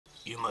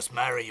You must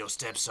marry your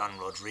stepson,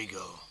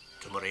 Rodrigo,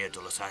 to María de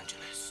Los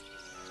Ángeles.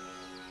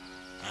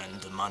 And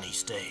the money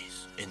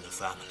stays in the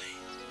family.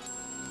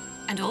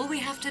 And all we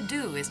have to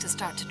do is to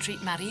start to treat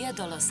María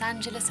de Los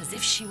Ángeles as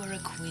if she were a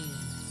queen.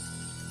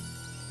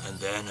 And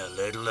then, a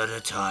little at a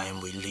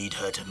time, we lead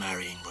her to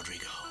marrying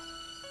Rodrigo.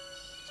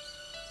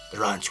 The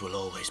ranch will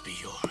always be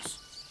yours.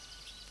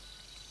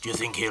 Do you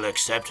think he'll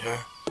accept her?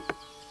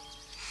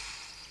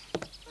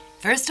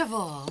 First of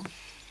all,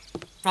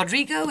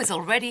 Rodrigo is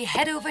already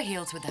head over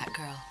heels with that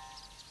girl.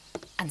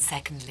 And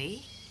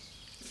secondly,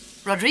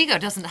 Rodrigo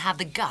doesn't have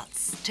the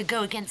guts to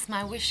go against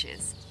my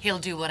wishes. He'll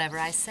do whatever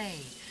I say.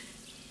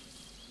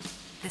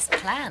 This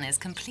plan is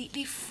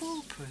completely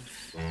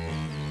foolproof.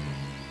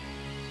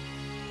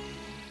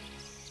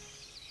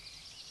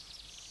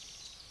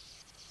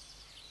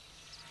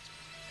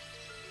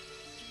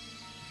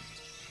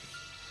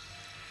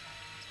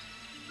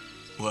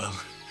 Well,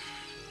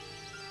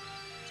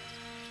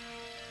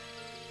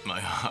 my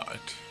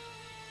heart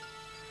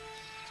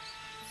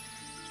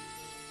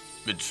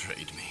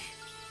betrayed me.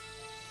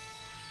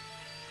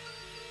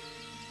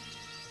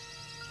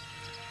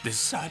 This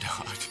sad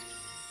heart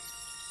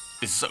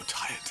is so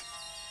tired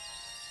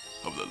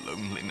of the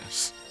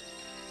loneliness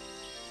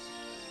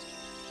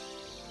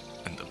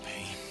and the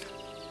pain.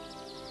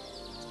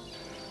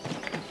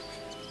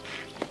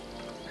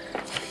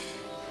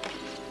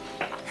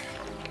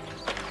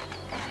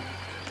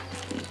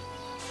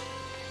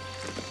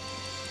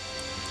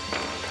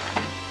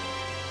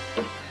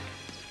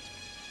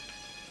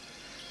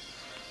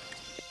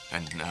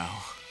 And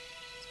now,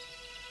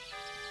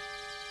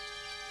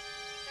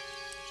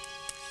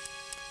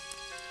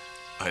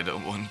 I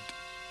don't want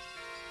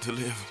to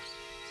live.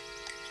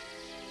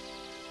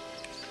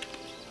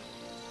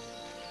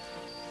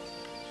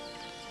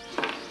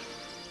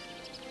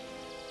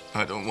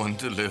 I don't want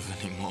to live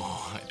anymore.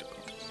 I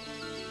don't.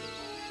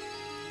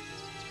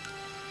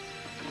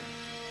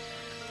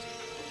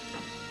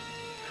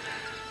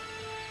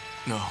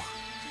 No.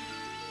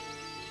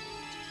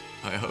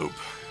 I hope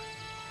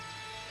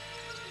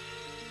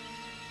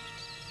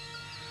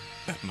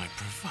that my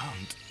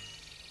profound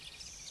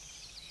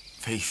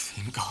faith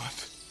in God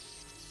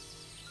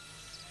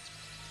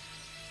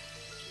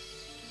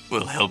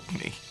will help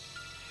me.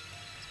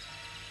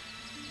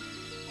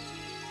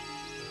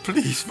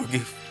 Please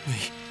forgive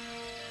me,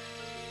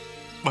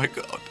 my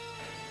God.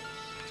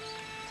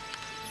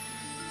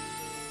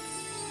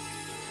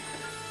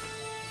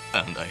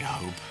 And I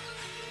hope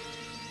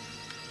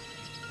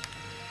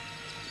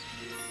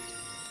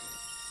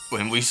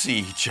when we see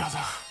each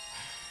other,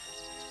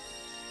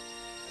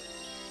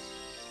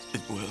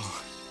 it will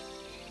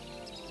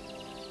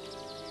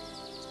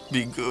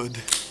be good.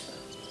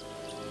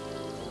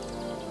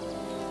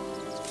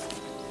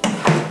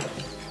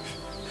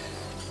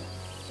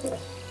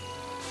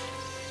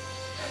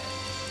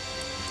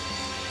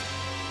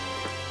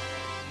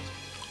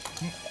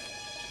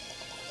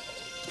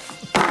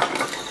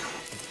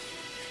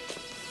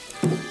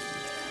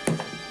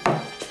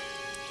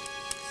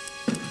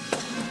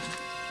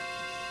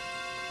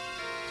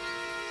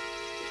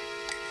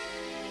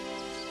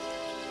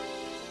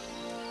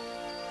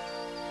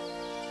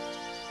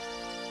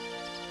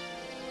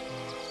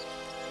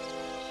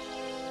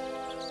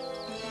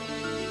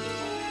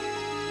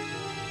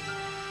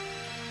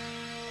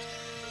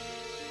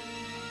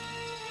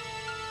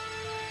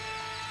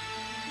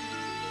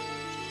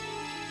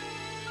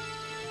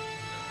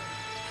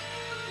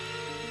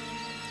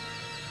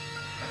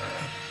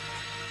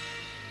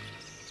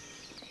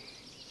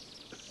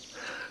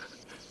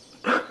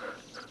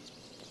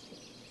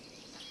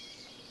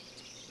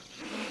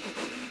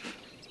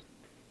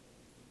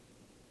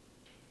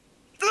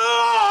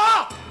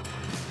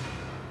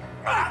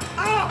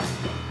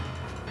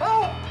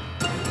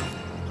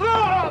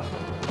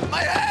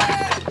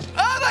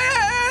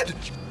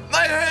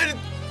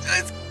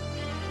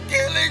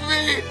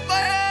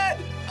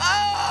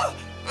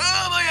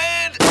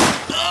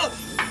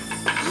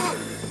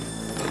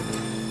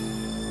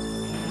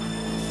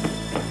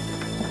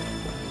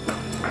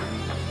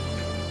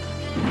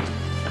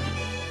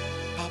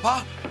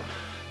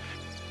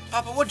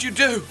 What'd you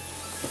do?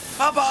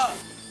 Papa!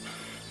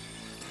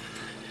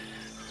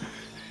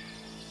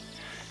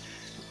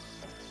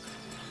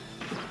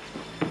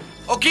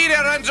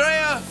 Orquídea,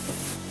 Andrea!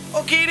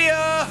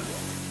 Orquídea!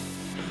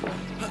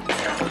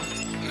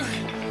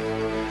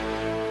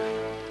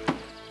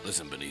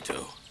 Listen,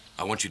 Benito.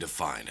 I want you to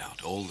find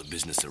out all the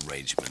business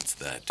arrangements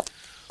that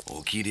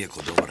Orquídea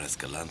Cordova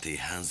Escalante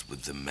has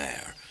with the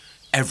mayor.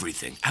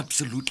 Everything,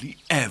 absolutely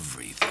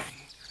everything.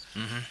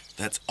 Mm-hmm.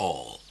 That's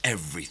all,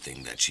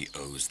 everything that she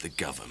owes the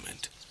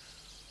government.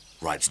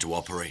 Rights to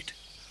operate,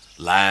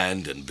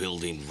 land and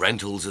building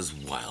rentals as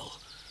well,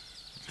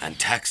 and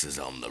taxes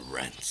on the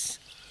rents.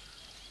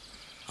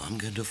 I'm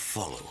going to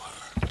follow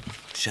her,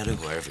 shadow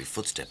her every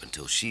footstep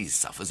until she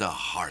suffers a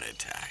heart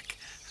attack.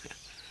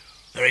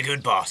 Very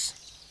good, boss.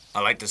 I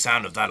like the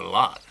sound of that a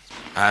lot.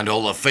 And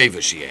all the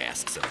favors she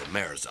asks of the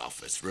mayor's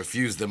office,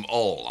 refuse them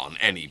all on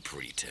any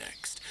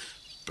pretext.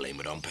 Blame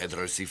it on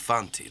Pedro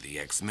Cifanti, the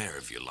ex-mayor,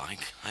 if you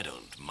like. I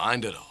don't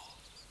mind at all.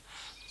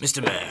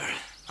 Mr. Mayor,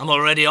 I'm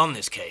already on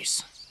this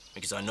case.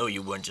 Because I know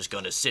you weren't just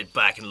going to sit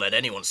back and let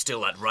anyone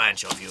steal that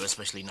ranch off you,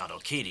 especially not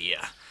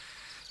Orquídea.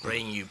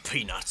 Bring you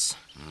peanuts.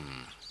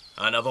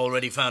 And I've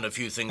already found a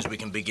few things we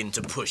can begin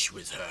to push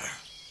with her.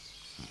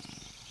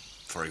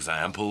 For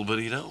example,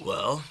 Benito?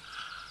 Well,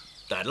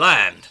 that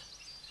land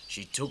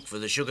she took for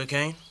the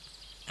sugarcane,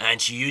 and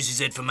she uses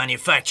it for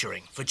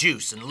manufacturing, for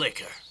juice and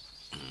liquor.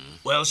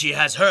 Well, she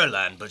has her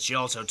land, but she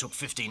also took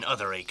 15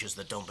 other acres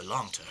that don't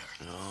belong to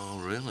her. Oh,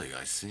 really?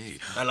 I see.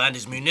 That land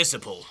is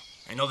municipal.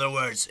 In other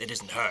words, it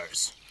isn't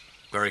hers.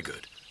 Very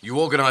good. You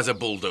organize a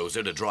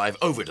bulldozer to drive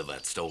over to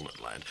that stolen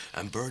land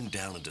and burn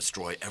down and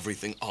destroy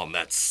everything on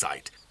that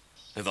site.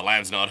 If the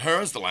land's not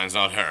hers, the land's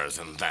not hers,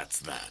 and that's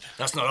that.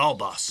 That's not all,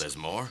 boss. There's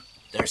more?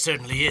 There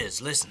certainly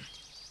is. Listen.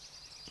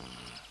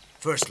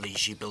 Firstly,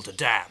 she built a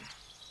dam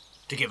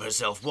to give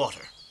herself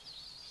water.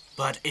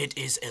 But it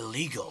is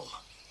illegal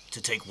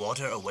to take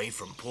water away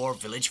from poor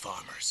village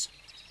farmers.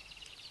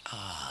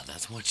 Ah,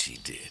 that's what she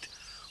did.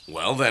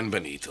 Well then,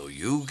 Benito,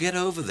 you get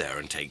over there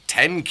and take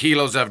 10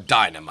 kilos of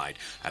dynamite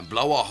and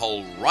blow a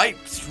hole right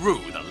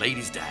through the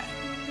lady's dam.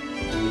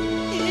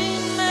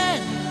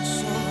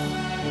 Inmenso,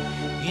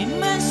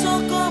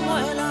 inmenso como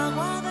el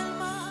agua del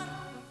mar.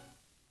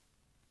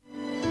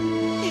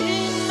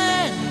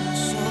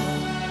 Inmenso,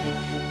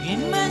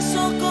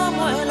 inmenso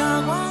como el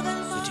agua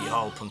del mar. City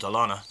Hall, Punta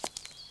Lana.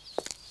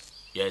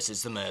 Yes,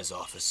 it's the mayor's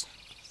office.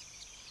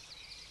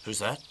 Who's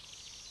that?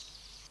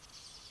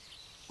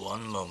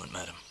 One moment,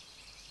 madam.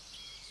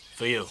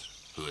 For you.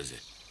 Who is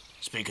it?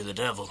 Speak of the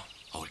devil.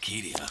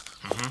 Orquídea.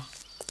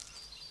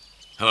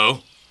 Hello?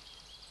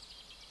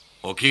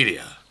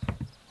 Orquídea.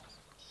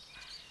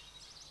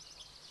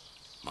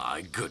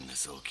 My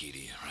goodness,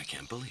 Orquídea, I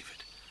can't believe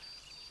it.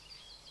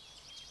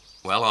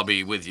 Well, I'll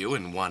be with you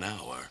in 1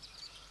 hour.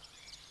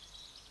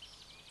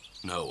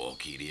 No,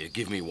 Orquídea,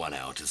 give me 1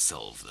 hour to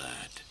solve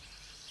that.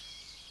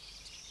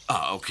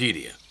 Ah,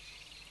 Orquídea.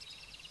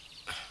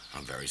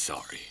 I'm very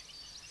sorry.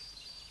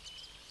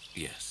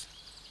 Yes.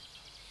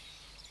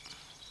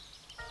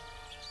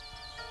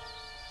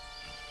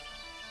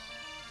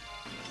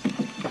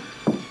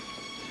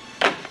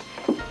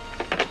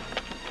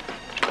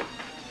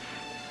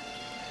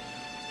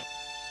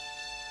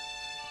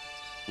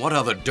 What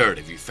other dirt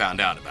have you found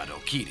out about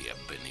Orquídea,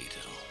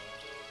 Benito?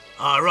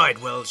 All right,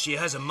 well, she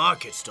has a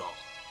market stall.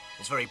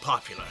 It's very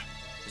popular.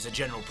 It's a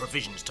general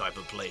provisions type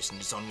of place, and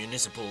it's on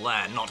municipal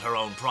land, not her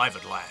own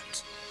private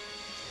land.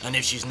 And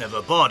if she's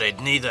never bought it,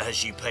 neither has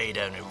she paid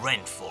any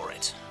rent for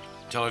it.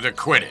 Tell her to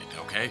quit it,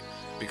 okay?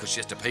 Because she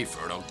has to pay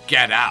for it or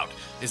get out.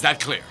 Is that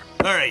clear?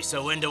 Hurry,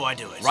 so when do I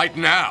do it? Right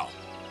now.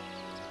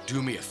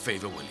 Do me a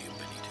favor, will you,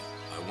 Benito?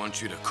 I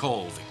want you to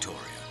call Victoria.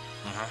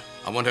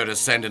 I want her to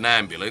send an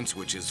ambulance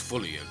which is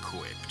fully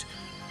equipped.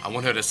 I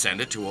want her to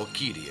send it to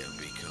Orquídea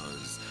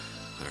because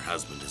her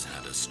husband has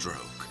had a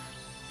stroke.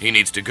 He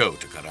needs to go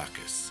to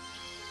Caracas.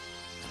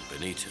 And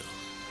Benito,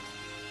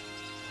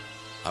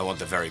 I want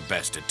the very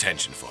best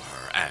attention for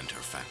her and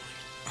her family.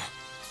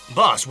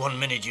 Boss, 1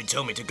 minute you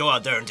tell me to go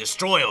out there and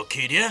destroy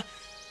Orquídea,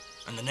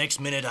 and the next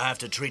minute I have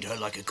to treat her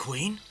like a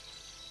queen?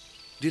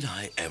 Did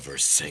I ever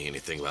say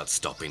anything about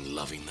stopping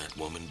loving that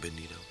woman,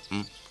 Benito?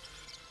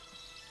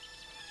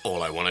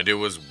 All I want to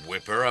do is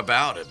whip her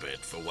about a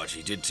bit for what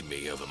she did to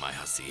me over my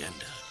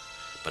hacienda.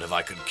 But if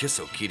I could kiss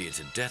Orquídea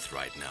to death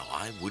right now,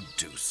 I would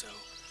do so.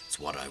 It's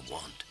what I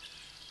want.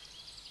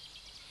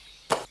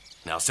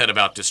 Now set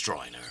about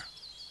destroying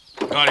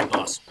her. Got it,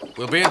 boss.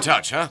 We'll be in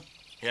touch, huh?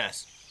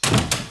 Yes.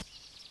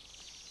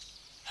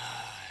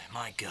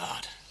 My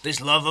God, this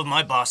love of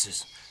my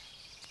boss's.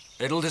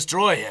 It'll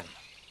destroy him.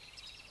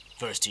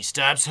 First he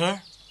stabs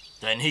her,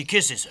 then he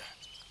kisses her.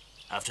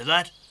 After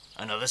that,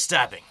 another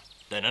stabbing.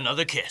 Then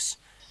another kiss.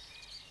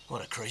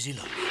 What a crazy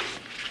love.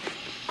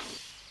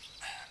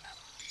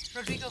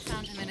 Rodrigo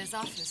found him in his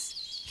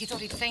office. He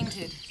thought he'd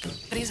fainted,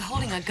 but he's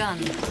holding a gun.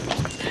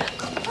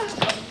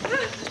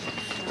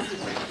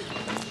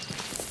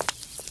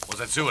 Was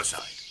that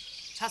suicide?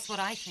 That's what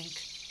I think.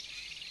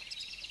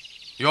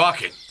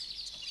 Joaquin.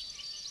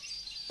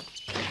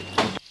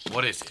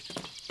 What is it?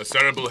 A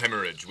cerebral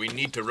hemorrhage. We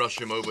need to rush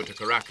him over to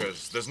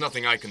Caracas. There's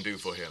nothing I can do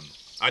for him.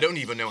 I don't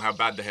even know how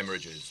bad the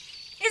hemorrhage is.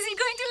 Is he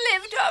going to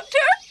live,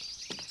 Doctor?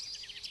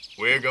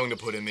 We're going to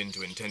put him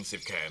into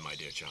intensive care, my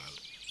dear child.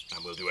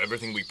 And we'll do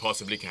everything we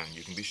possibly can,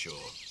 you can be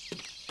sure.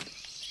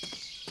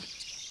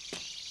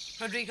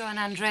 Rodrigo and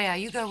Andrea,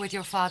 you go with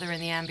your father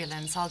in the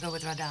ambulance. I'll go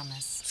with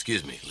Radames.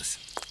 Excuse me,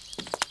 listen.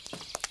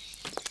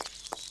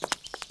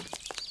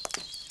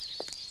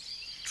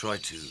 Try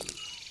to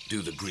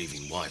do the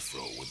grieving wife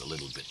role with a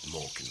little bit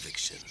more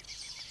conviction.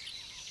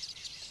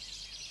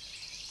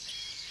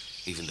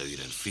 Even though you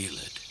don't feel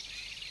it.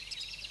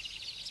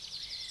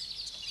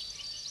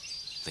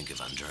 Think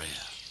of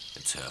Andrea.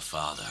 It's her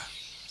father.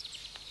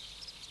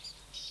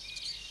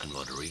 And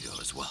Rodrigo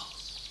as well.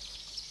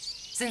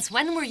 Since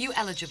when were you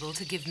eligible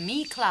to give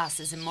me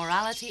classes in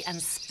morality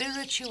and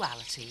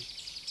spirituality?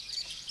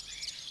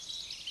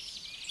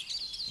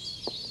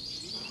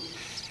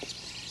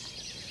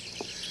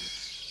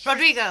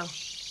 Rodrigo.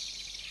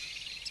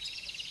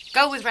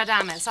 Go with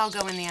Radames. I'll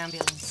go in the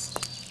ambulance.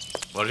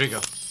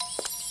 Rodrigo.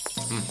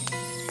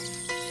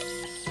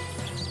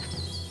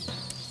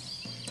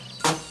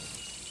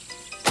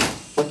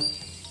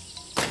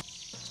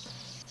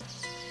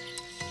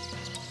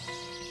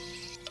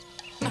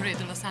 Maria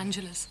de Los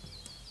Angeles,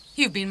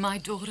 you've been my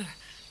daughter.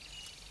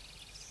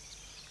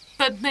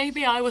 But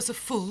maybe I was a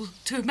fool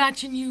to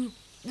imagine you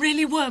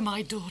really were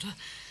my daughter.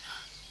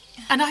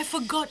 And I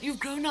forgot you've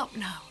grown up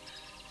now.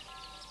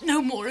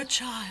 No more a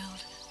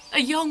child, a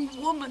young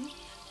woman.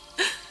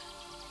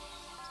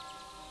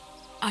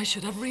 I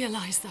should have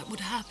realized that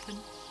would happen.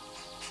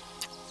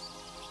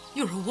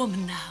 You're a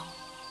woman now.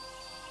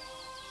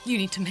 You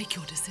need to make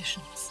your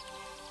decisions.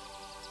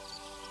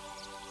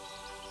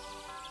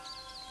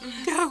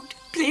 Don't.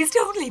 Please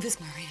don't leave us,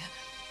 Maria.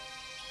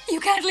 You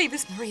can't leave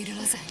us, Maria de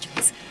Los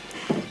Angeles.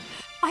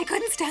 I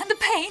couldn't stand the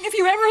pain if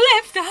you ever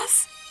left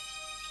us.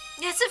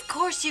 Yes, of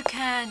course you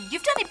can.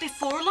 You've done it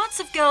before. Lots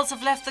of girls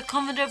have left the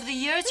convent over the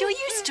years. You're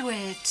used to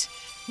it.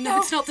 No,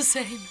 it's not the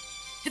same.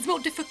 It's more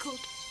difficult.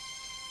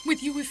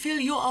 With you, we feel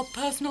you're our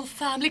personal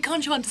family.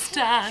 Can't you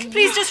understand?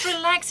 Please just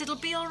relax. It'll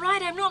be all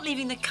right. I'm not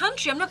leaving the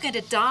country. I'm not going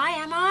to die,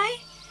 am I?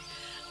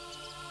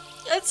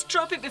 Let's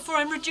drop it before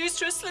I'm reduced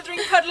to a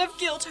slithering puddle of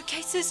guilt,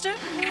 okay, sister?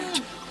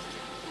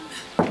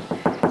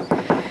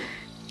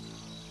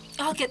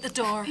 I'll get the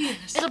door.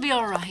 Yes. It'll be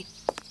all right.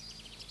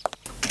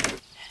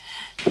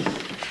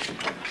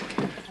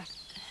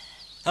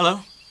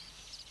 Hello.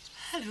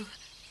 Hello.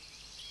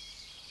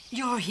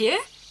 You're here?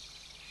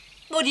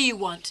 What do you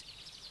want?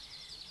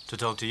 To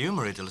talk to you,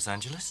 Maria de Los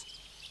Angeles.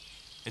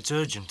 It's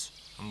urgent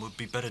and would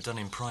be better done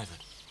in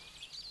private.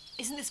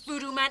 Isn't this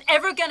voodoo man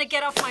ever going to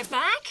get off my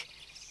back?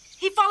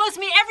 He follows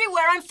me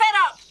everywhere. I'm fed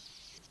up.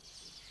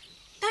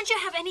 Don't you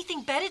have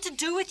anything better to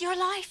do with your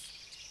life?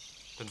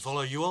 Than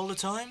follow you all the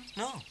time?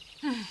 No.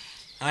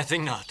 I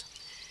think not.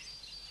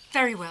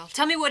 Very well.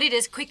 Tell me what it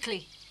is,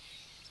 quickly.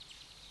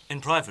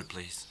 In private,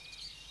 please.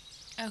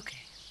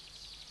 Okay.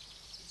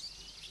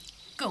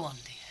 Go on,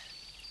 dear.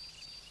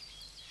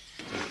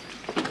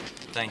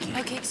 Thank you.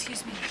 Okay,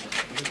 excuse me.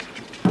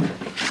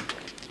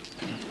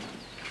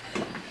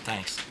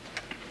 Thanks.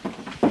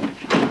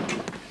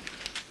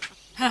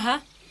 Uh-huh.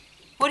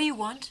 What do you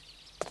want?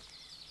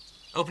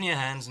 Open your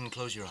hands and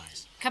close your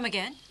eyes. Come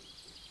again?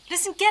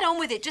 Listen, get on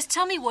with it. Just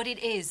tell me what it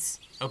is.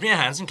 Open your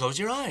hands and close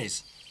your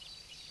eyes.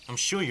 I'm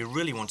sure you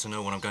really want to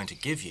know what I'm going to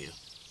give you.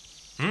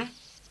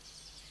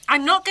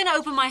 I'm not going to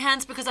open my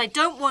hands because I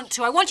don't want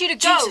to. I want you to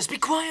go. Jesus, be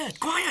quiet,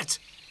 quiet.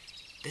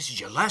 This is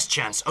your last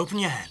chance. Open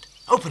your hand.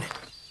 Open it.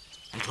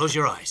 And close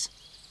your eyes.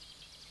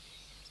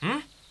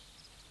 There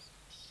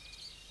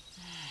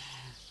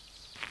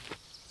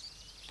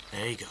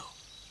you go.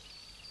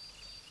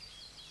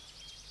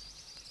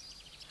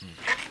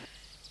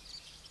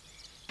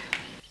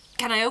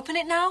 Can I open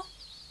it now?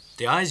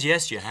 The eyes,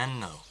 yes. Your hand,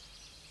 no.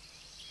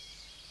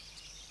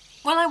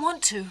 Well, I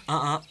want to.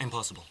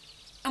 Impossible.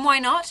 And why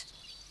not?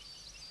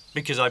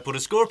 Because I put a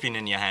scorpion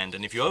in your hand,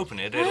 and if you open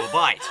it, it'll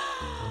bite.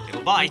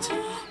 It'll bite.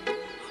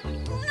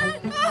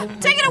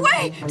 Take it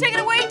away! Take it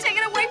away! Take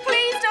it away!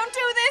 Please don't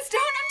do this!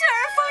 Don't! I'm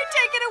terrified!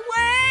 Take it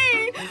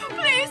away!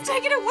 Please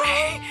take it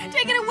away!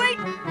 Take it away!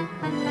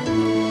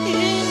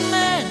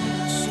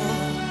 Inmenso,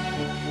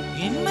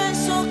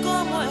 inmenso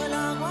como el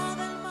agua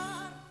del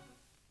mar.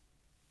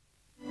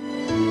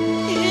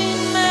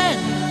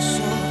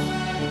 Inmenso,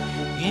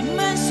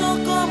 inmenso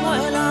como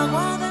el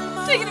agua del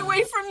mar. Take it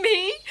away from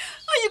me!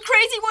 Are you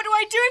crazy? What do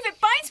I do if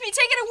it bites me?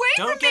 Take it away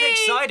from me! Don't get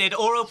excited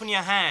or open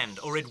your hand,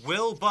 or it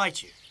will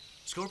bite you.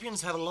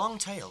 Scorpions have a long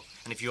tail,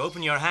 and if you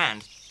open your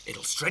hand,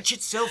 it'll stretch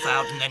itself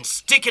out and then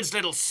stick its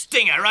little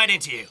stinger right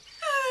into you.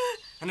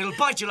 And it'll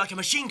bite you like a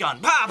machine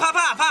gun. Pow, pow,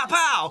 pow, pow,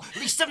 pow! At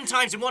least 7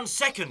 times in 1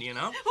 second, you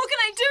know? What can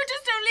I do?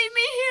 Just don't leave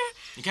me here.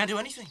 You can't do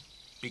anything.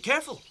 Be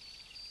careful.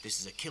 This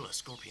is a killer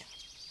scorpion.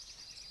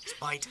 Its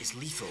bite is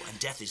lethal, and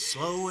death is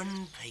slow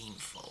and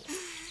painful.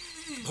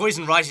 The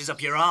poison rises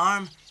up your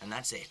arm, and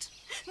that's it.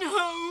 No,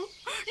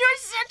 you're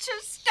such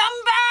a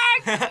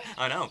scumbag!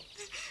 I know.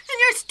 And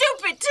you're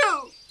stupid,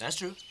 too! That's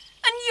true.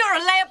 And you're a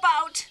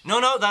layabout!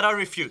 No, that I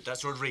refute.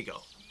 That's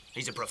Rodrigo.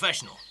 He's a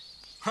professional.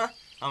 Huh?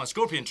 I'm a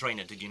scorpion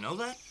trainer. Did you know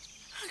that?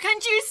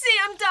 Can't you see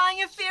I'm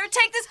dying of fear?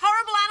 Take this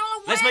horrible animal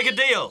away! Let's make a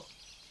deal.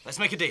 Let's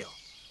make a deal.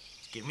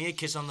 Give me a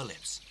kiss on the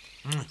lips.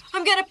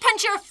 I'm gonna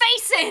punch your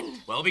face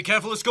in! Well, be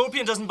careful the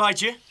scorpion doesn't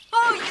bite you.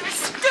 Oh, you're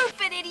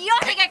stupid,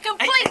 idiotic, a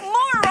complete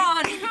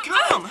moron!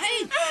 Come,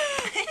 hey!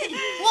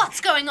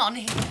 What's going on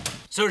here?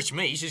 Search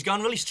me. She's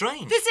gone really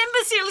strange. This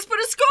imbecile has put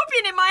a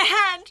scorpion in my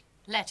hand!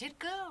 Let it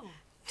go.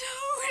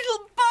 No,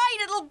 it'll bite,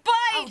 it'll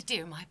bite! Oh,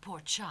 dear, my poor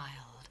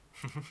child.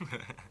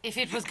 If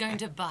it was going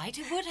to bite,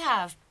 it would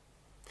have.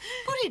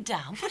 Put it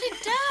down, put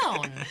it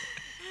down.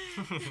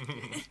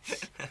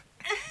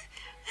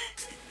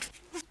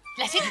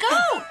 Let it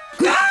go.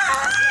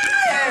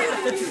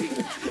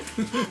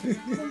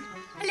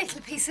 A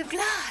little piece of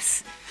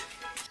glass.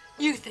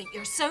 You think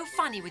you're so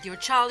funny with your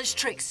childish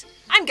tricks.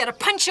 I'm gonna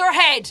punch your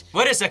head!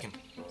 Wait a second.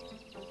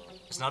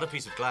 It's not a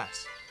piece of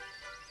glass.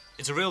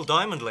 It's a real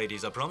diamond,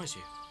 ladies, I promise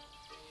you.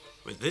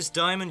 With this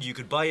diamond, you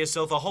could buy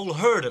yourself a whole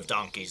herd of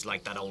donkeys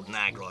like that old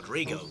nag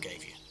Rodrigo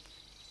gave you.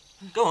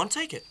 Go on,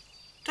 take it.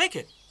 Take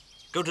it.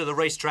 Go to the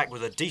racetrack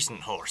with a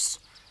decent horse.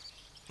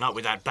 Not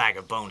with that bag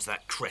of bones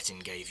that cretin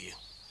gave you,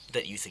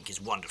 that you think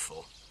is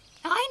wonderful.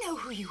 I know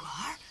who you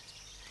are.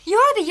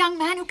 You're the young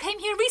man who came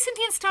here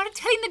recently and started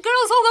telling the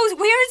girls all those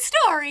weird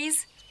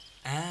stories.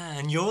 Ah,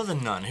 and you're the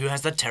nun who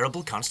has that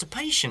terrible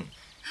constipation.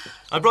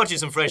 I brought you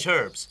some fresh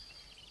herbs.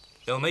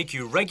 They'll make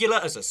you regular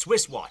as a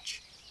Swiss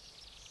watch.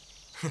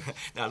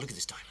 Now, look at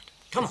this diamond.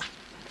 Come on.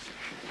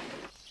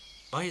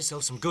 Buy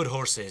yourself some good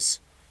horses.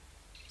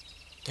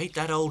 Take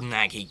that old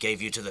nag he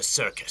gave you to the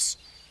circus.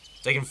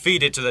 They can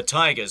feed it to the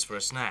tigers for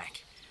a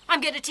snack. I'm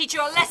going to teach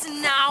you a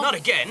lesson now. Not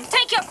again.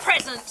 Take your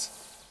present.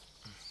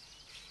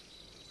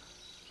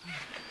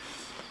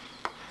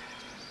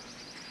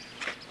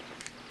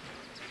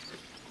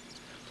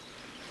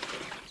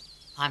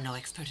 I'm no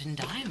expert in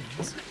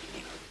diamonds,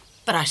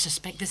 but I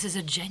suspect this is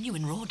a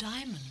genuine raw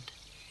diamond.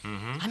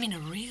 I mean, a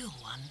real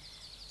one.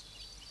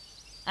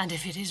 And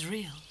if it is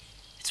real,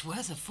 it's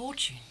worth a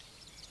fortune.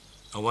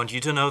 I want you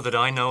to know that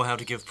I know how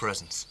to give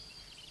presents.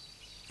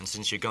 And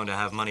since you're going to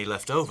have money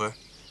left over,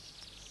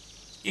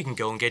 you can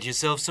go and get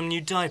yourself some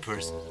new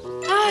diapers.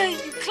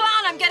 Oh, you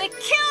clown, I'm going to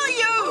kill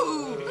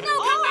you!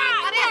 No, come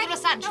on, María de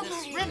Los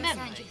Ángeles.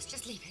 Remember.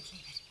 Just leave it,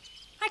 leave it.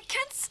 I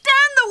can't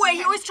stand the way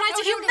he always tries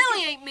to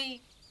humiliate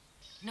me.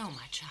 No,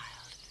 my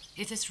child.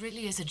 If this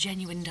really is a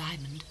genuine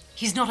diamond,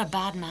 he's not a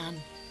bad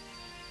man.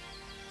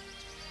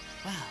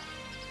 Well,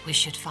 we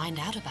should find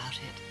out about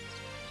it.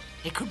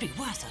 It could be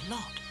worth a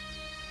lot.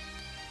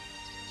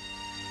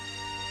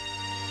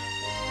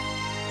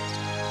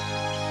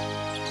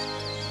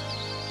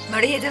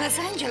 María de Los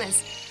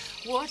Ángeles,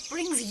 what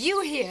brings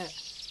you here?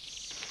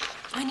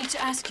 I need to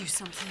ask you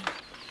something.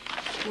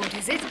 What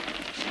is it?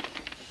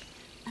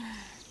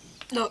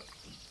 Look,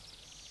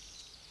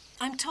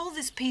 I'm told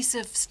this piece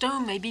of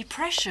stone may be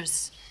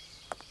precious.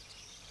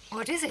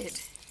 What is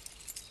it?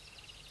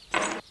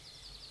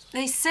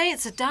 They say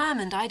it's a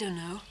diamond, I don't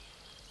know.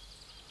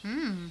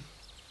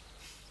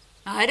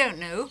 I don't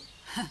know.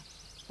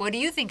 What do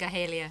you think,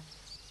 Ahelia?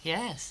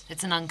 Yes,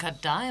 it's an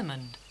uncut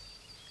diamond.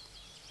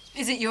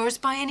 Is it yours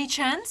by any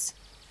chance?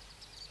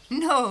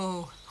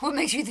 No. What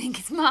makes you think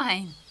it's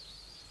mine?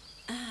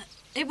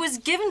 It was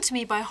given to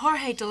me by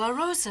Jorge de La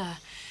Rosa.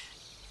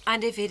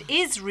 And if it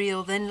is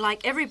real, then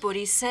like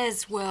everybody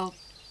says, well,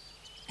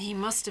 he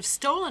must have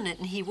stolen it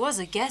and he was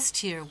a guest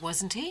here,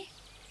 wasn't he?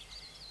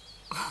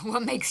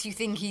 What makes you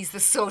think he's the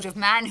sort of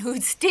man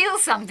who'd steal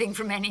something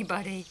from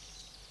anybody?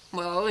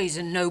 Well, he's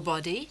a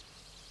nobody,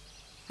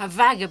 a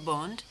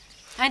vagabond,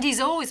 and he's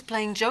always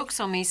playing jokes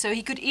on me, so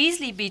he could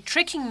easily be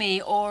tricking me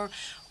or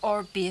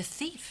be a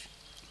thief.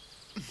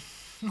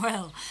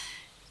 Well,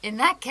 in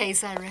that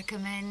case, I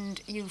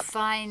recommend you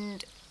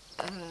find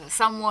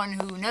someone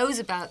who knows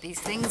about these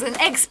things, an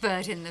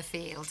expert in the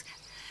field.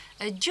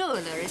 A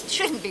jeweler, it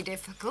shouldn't be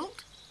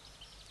difficult.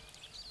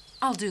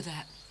 I'll do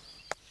that.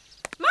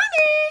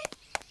 Mommy!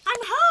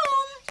 I'm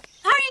home!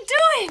 How are you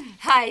doing?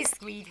 Hi,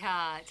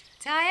 sweetheart.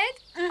 Tired?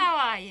 How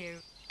are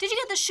you? Did you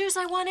get the shoes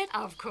I wanted?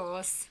 Of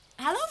course.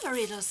 Hello,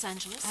 María de Los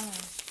Ángeles.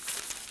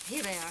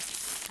 Here they are.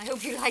 I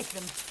hope you like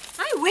them.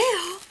 I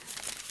will.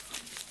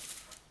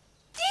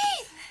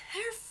 Dean,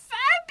 they're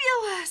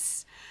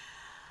fabulous.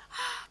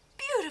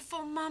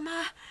 Beautiful,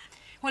 Mama.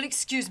 Well,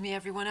 excuse me,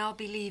 everyone. I'll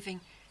be leaving.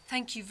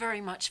 Thank you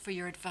very much for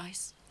your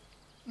advice.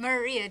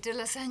 María de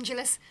Los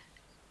Ángeles.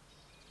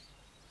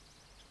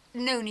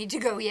 No need to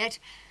go yet.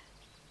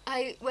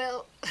 I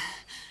got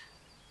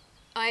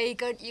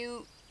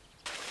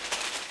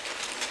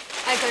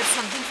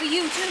something for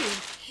you, too.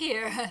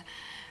 Here.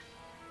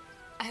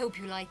 I hope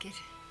you like it.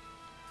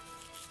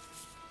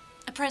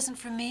 A present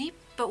from me?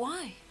 But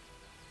why?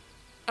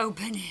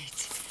 Open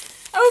it.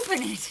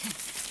 Open it.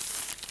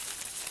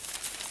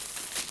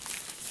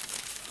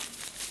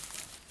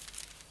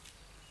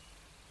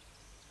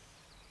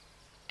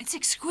 It's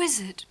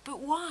exquisite, but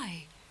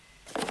why?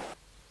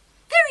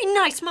 Very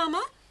nice, Mama.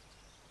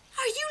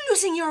 Are you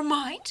losing your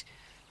mind?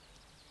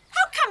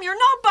 How come you're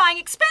not buying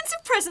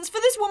expensive presents for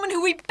this woman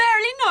who we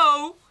barely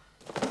know?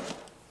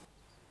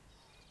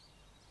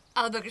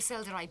 Alba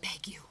Griselda, I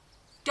beg you.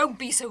 Don't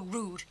be so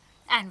rude.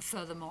 And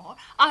furthermore,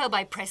 I'll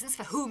buy presents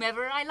for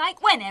whomever I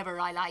like, whenever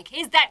I like.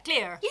 Is that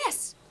clear?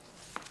 Yes.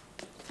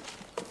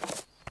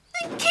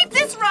 Then keep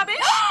this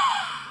rubbish.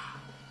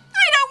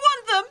 I don't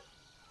want them.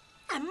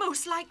 And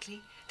most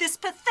likely, this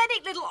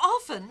pathetic little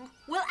orphan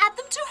will add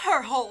them to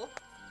her haul.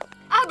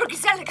 Alba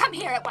Griselda, come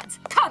here at once.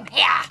 Come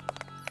here.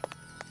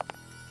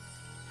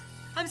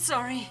 I'm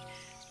sorry.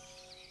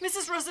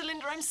 Mrs.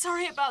 Rosalinda, I'm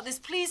sorry about this.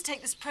 Please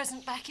take this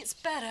present back. It's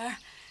better.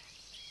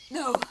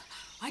 No,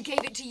 I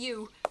gave it to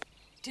you.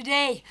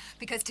 Today,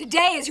 because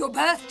today is your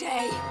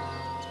birthday.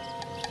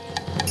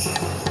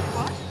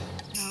 What?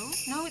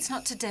 No, it's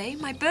not today.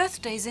 My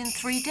birthday's in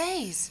 3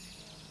 days.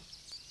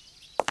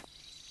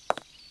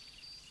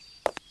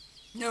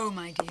 No,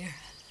 my dear.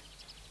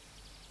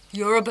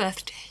 Your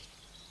birthday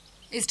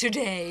is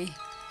today.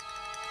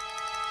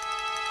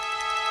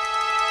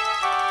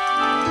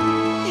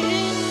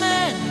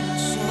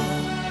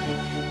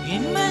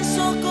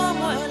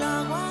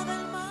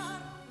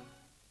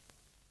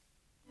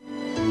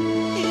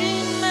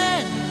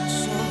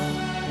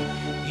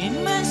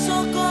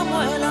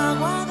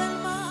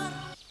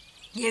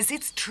 Yes,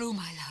 it's true,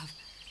 my love.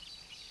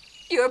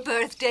 Your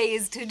birthday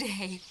is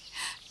today.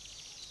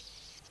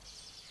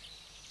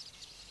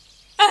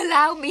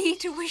 Allow me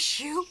to wish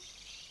you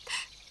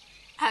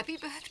happy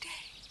birthday.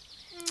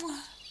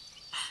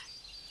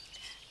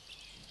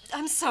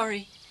 I'm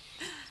sorry.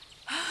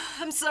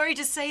 I'm sorry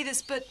to say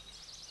this, but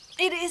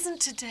it isn't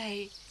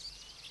today.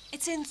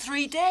 It's in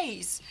 3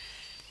 days.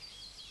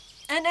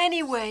 And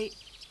anyway,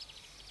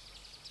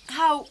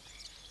 how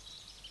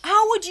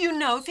would you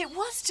know if it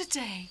was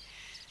today?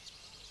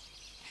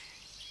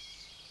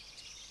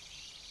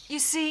 You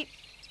see,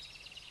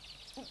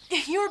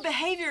 your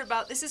behavior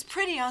about this is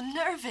pretty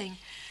unnerving.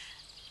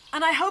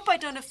 And I hope I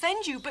don't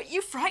offend you, but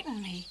you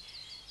frighten me.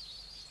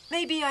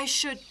 Maybe I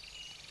should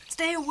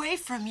stay away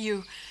from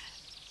you.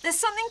 There's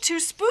something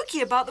too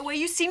spooky about the way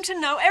you seem to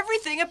know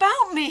everything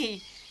about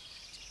me.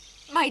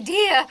 My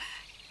dear.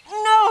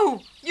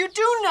 No, you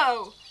do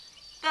know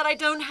that I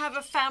don't have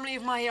a family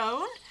of my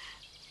own.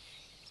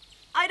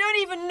 I don't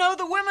even know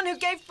the woman who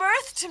gave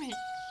birth to me.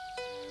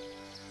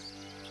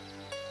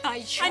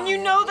 And you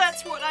know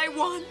that's what I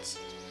want.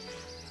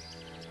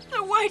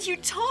 So why do you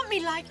taunt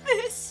me like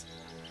this?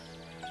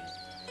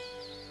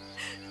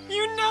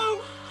 You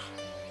know,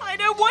 I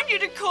don't want you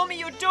to call me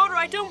your daughter.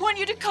 I don't want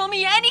you to call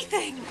me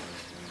anything.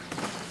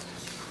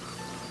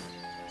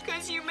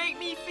 Because you make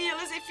me feel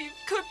as if you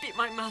could be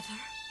my mother.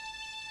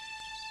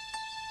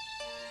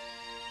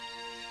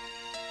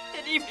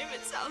 And even if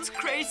it sounds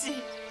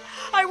crazy,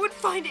 I would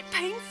find it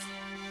painful.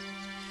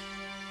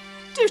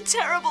 Too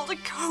terrible to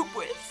cope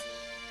with.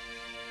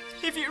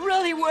 If you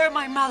really were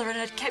my mother and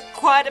had kept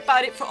quiet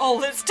about it for all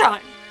this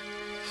time.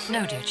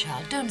 No, dear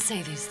child, don't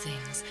say these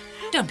things.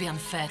 Don't be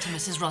unfair to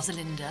Mrs.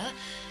 Rosalinda.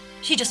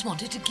 She just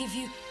wanted to give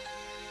you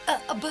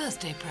a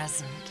birthday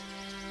present.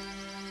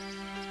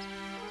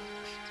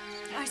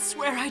 I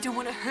swear I don't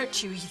want to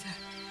hurt you either.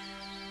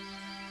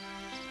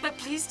 But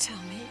please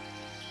tell me.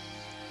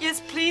 Yes,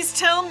 please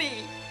tell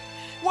me.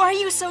 Why are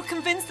you so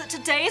convinced that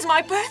today is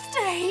my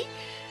birthday?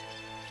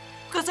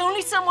 Because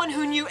only someone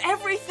who knew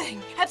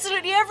everything,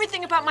 absolutely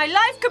everything about my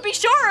life could be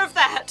sure of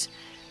that.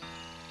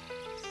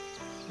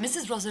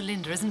 Mrs.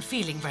 Rosalinda isn't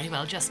feeling very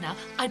well just now.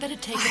 I'd better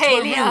take her to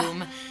Amelia. her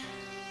room.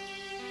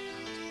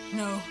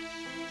 No.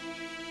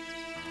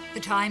 The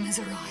time has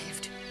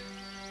arrived.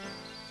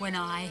 When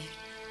I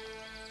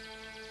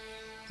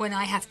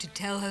have to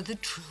tell her the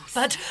truth.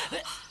 But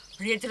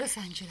Maria de Los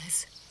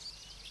Angeles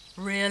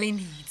really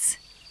needs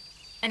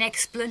an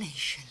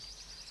explanation.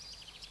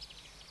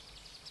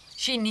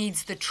 She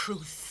needs the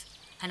truth,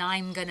 and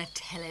I'm gonna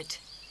tell it.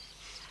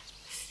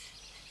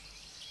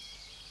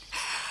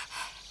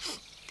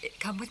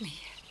 Come with me.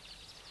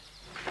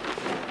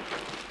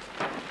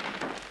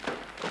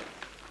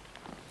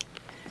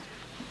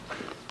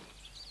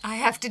 I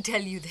have to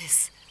tell you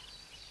this.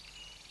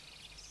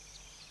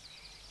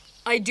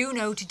 I do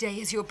know today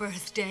is your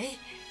birthday.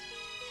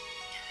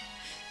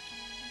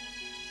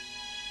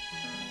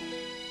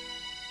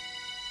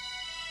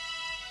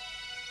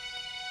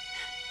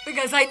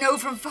 Because I know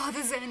from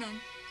Father Zenon.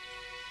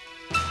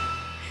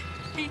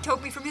 He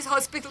told me from his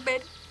hospital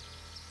bed.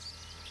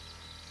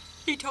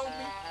 He told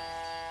me.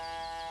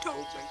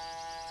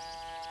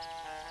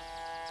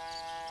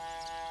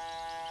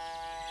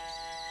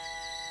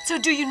 So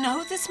do you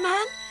know this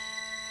man?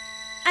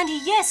 And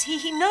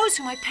he knows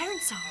who my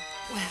parents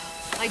are. Well,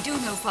 I do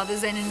know Father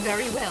Zenon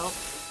very well.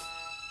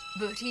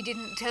 But he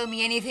didn't tell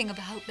me anything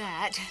about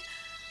that.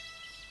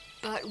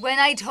 But when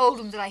I told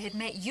him that I had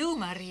met you,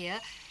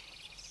 Maria,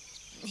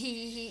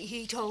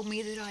 he told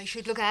me that I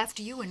should look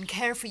after you and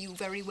care for you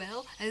very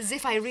well, as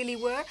if I really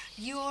were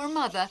your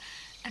mother.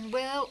 And,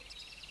 well,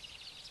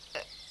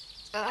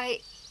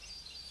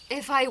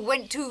 if I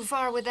went too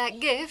far with that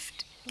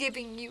gift,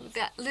 giving you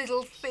that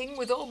little thing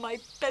with all my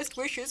best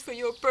wishes for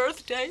your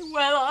birthday,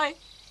 well,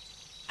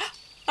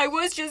 I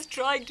was just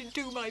trying to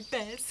do my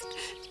best.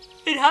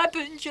 It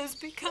happened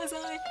just because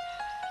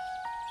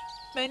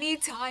many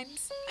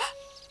times,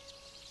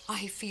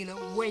 I feel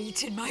a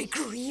weight in my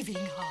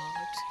grieving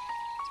heart.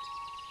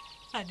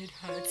 And it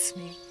hurts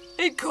me.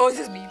 It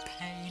causes me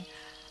pain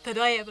that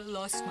I ever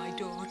lost my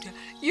daughter.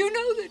 You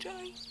know that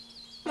I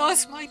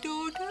lost my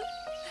daughter.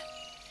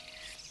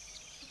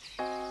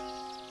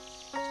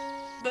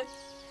 But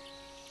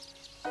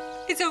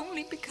it's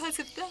only because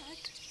of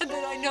that, and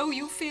that I know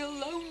you feel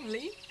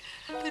lonely,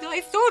 that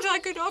I thought I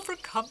could offer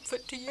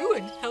comfort to you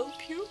and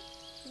help you.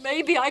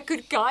 Maybe I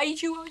could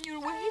guide you on your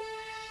way.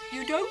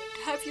 You don't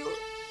have your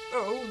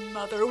own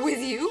mother with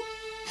you.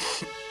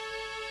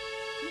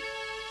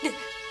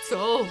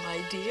 That's all,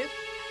 my dear.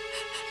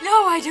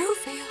 Now I do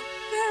feel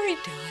very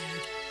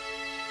tired.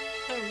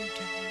 Very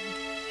tired.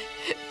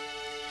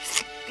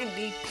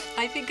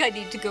 I think I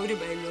need to go to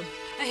my room.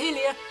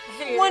 Ahelia,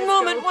 One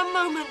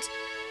moment.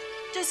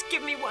 Just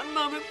give me one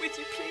moment with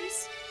you,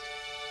 please.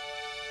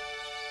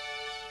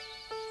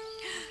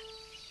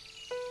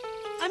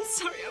 I'm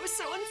sorry I was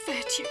so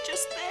unfair to you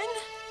just then.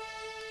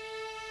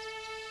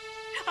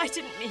 I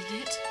didn't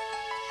mean it.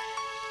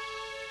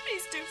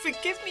 Please do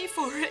forgive me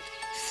for it.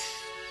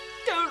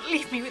 Don't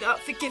leave me without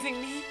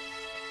forgiving me.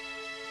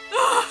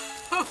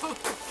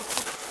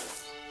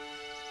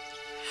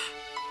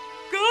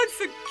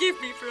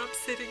 Forgive me for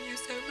upsetting you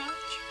so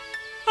much.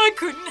 I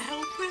couldn't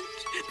help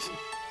it.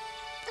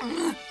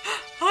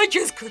 I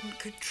just couldn't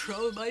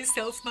control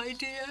myself, my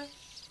dear.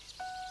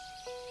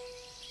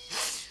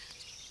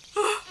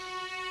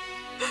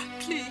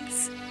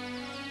 Please,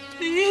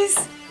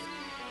 please,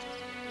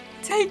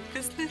 take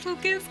this little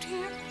gift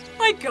here.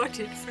 I got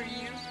it for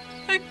you.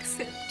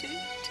 Accept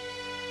it,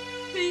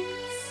 please.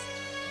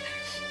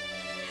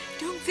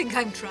 Don't think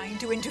I'm trying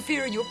to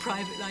interfere in your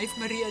private life,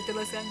 Maria de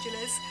Los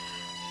Angeles.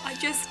 I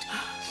just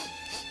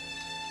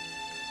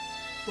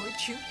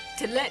want you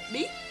to let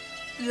me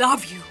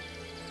love you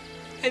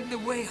in the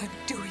way I'm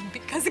doing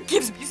because it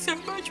gives me so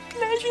much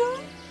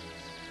pleasure.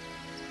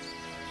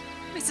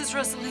 Mrs.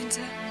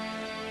 Rosalinda,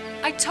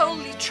 I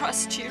totally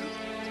trust you.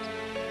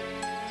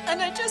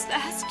 And I just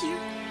ask you,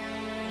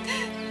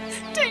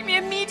 take me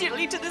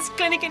immediately to this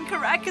clinic in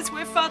Caracas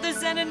where Father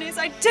Zenon is.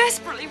 I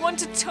desperately want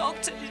to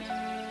talk to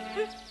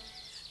him.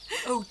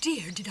 Oh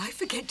dear, did I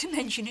forget to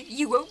mention it?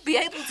 You won't be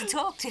able to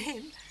talk to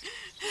him.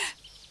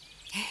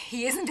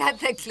 He isn't at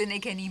the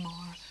clinic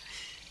anymore.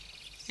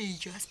 He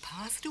just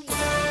passed away.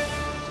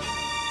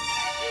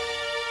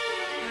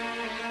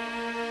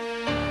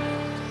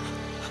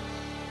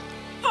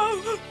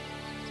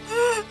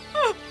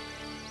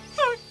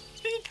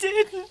 He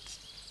didn't.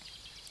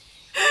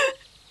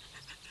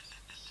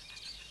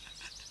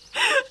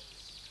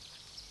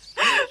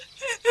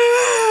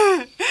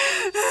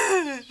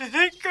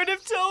 He could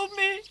have told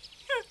me.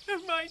 Oh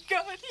my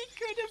God, he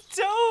could have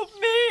told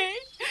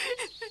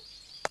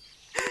me.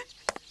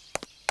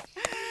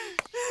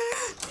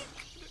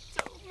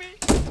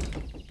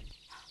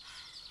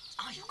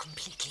 Are you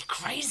completely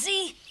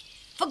crazy?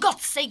 For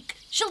God's sake,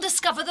 she'll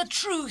discover the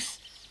truth.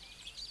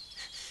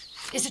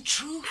 Is it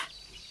true?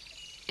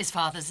 Is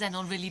Father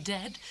Zenon really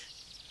dead?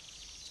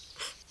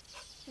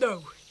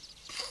 No.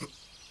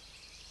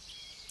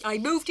 I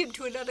moved him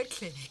to another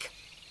clinic.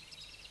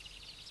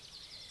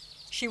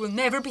 She will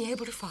never be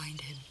able to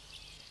find him.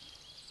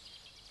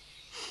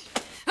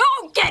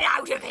 Oh, get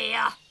out of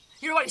here!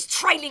 You're always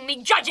trailing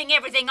me, judging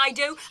everything I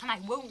do, and I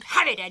won't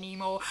have it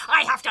anymore.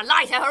 I have to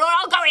lie to her or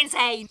I'll go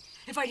insane.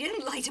 If I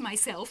didn't lie to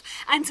myself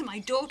and to my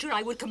daughter,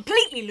 I would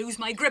completely lose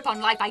my grip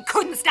on life. I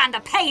couldn't stand the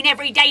pain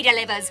every day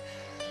delivers.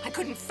 I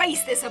couldn't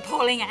face this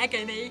appalling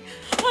agony.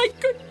 I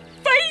couldn't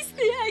face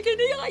the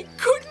agony. I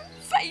couldn't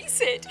face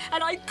it.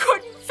 And I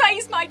couldn't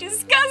face my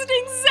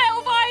disgusting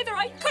self either.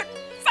 I couldn't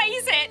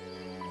face it.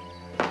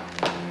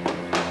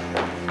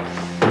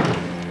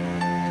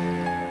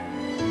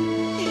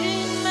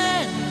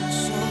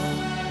 Inmenso,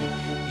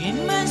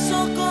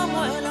 inmenso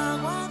como el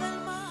agua del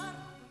mar.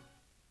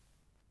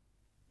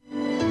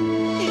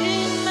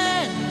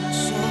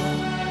 Inmenso,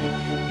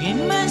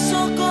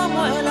 inmenso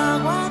como el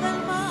agua del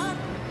mar.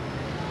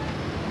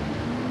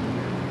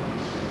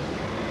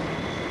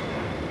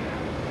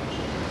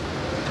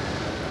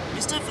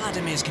 Mr.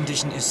 Vladimir's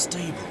condition is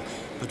stable,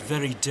 but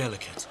very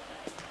delicate.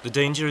 The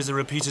danger is a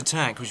repeat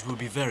attack, which would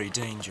be very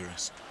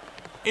dangerous.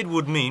 It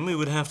would mean we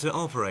would have to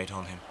operate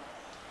on him.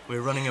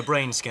 We're running a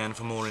brain scan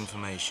for more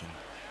information.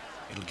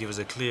 It'll give us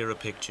a clearer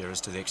picture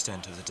as to the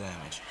extent of the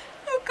damage.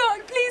 Oh,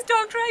 God, please,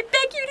 Doctor, I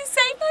beg you to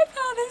save my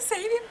father.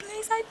 Save him,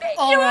 please. I beg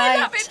All you. right,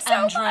 I love him so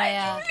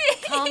Andrea. much.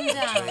 Please. Calm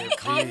down.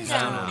 Calm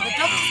down. The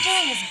doctor's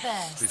doing his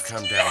best. Please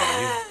calm down,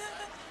 will you?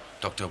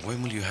 Doctor,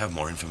 when will you have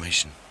more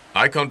information?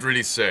 I can't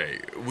really say.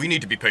 We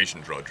need to be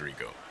patient,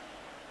 Rodrigo.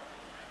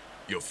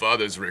 Your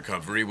father's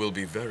recovery will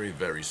be very,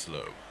 very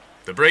slow.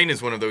 The brain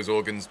is one of those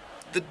organs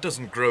that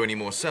doesn't grow any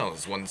more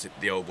cells once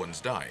the old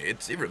ones die.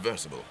 It's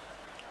irreversible.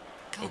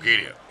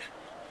 Orquídea,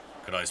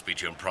 could I speak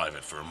to you in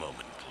private for a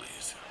moment,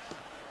 please?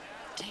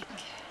 Take care.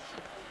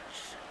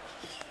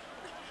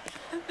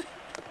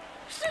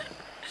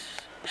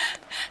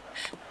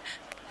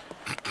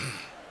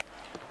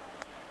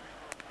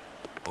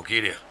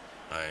 Orquídea,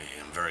 I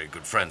am very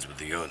good friends with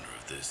the owner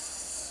of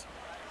this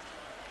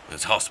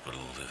hospital,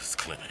 this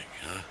clinic,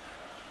 huh?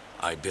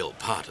 I built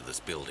part of this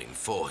building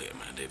for him,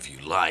 and if you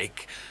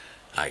like,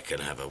 I can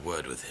have a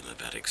word with him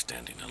about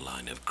extending a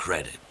line of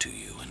credit to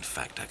you. In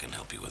fact, I can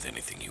help you with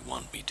anything you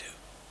want me to.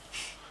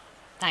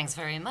 Thanks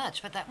very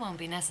much, but that won't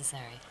be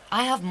necessary.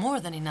 I have more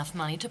than enough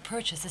money to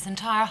purchase this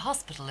entire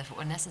hospital if it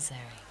were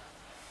necessary.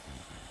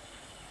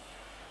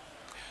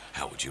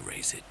 How would you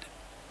raise it?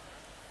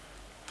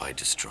 By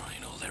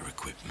destroying all their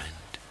equipment?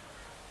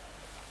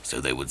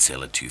 So they would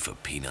sell it to you for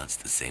peanuts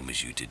the same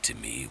as you did to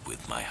me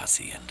with my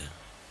hacienda?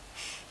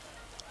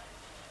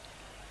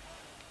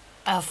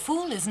 A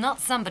fool is not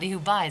somebody who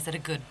buys at a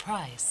good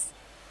price.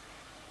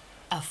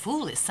 A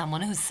fool is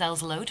someone who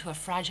sells low to a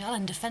fragile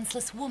and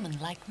defenseless woman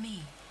like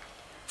me.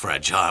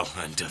 Fragile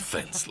and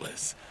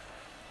defenseless.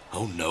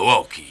 Oh no,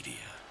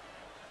 Orquídea.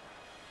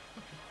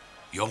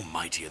 You're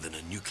mightier than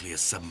a nuclear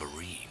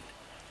submarine.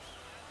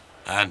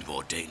 And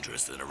more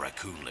dangerous than a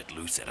raccoon let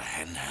loose at a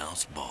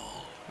henhouse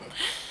ball.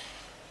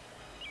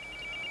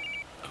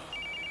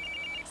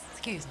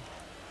 Excuse me.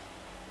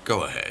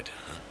 Go ahead.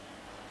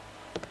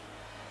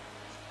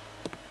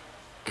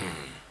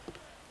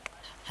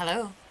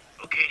 Hello?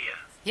 Orquídea,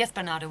 Yes,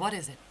 Bernardo, what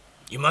is it?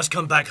 you must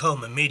come back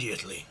home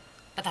immediately.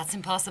 But that's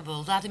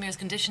impossible. Vladimir's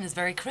condition is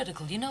very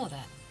critical. You know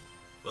that.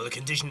 Well, the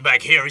condition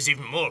back here is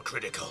even more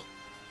critical.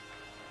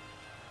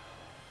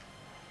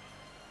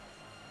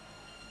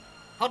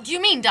 What do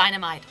you mean,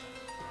 dynamite?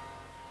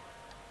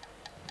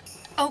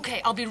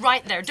 Okay, I'll be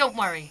right there. Don't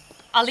worry.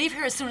 I'll leave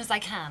here as soon as I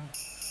can.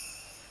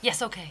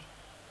 Yes, okay.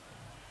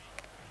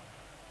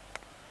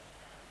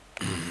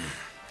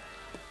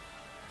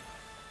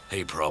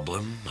 A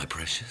problem, my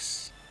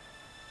precious?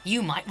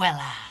 You might well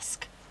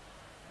ask.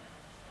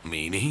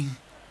 Meaning?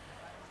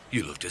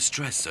 You look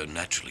distressed, so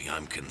naturally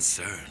I'm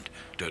concerned.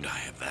 Don't I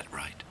have that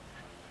right?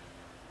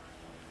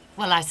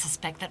 Well, I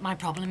suspect that my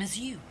problem is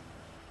you.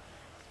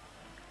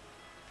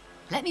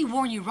 Let me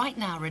warn you right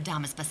now,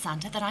 Radamus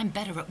Basanta, that I'm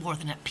better at war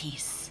than at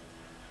peace.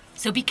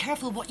 So be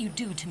careful what you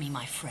do to me,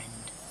 my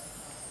friend.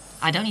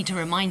 I don't need to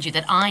remind you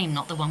that I'm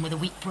not the one with a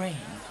weak brain.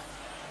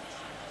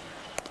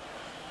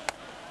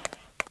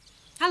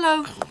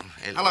 Hello.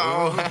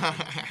 Hello.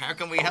 How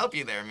can we help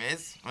you there,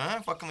 miss?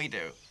 Huh? What can we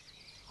do?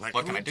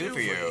 What can I do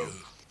for you?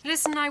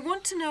 Listen, I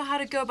want to know how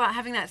to go about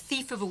having that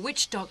thief of a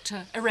witch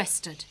doctor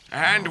arrested.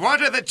 And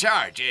what are the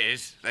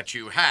charges that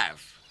you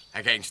have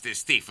against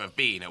this thief of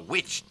being a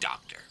witch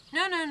doctor?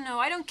 No,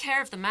 I don't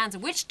care if the man's a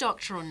witch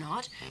doctor or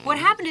not. What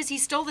happened is he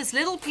stole this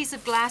little piece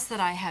of glass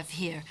that I have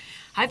here.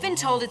 I've been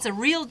told it's a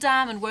real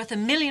diamond worth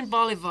 1,000,000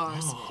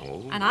 bolivars.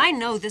 Oh. And I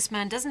know this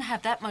man doesn't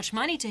have that much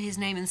money to his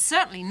name, and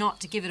certainly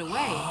not to give it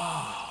away.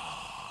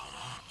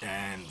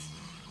 And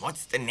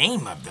what's the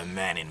name of the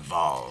man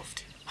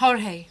involved?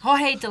 Jorge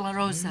de La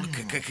Rosa.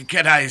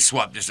 Can I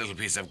swap this little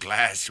piece of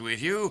glass with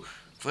you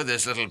for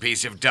this little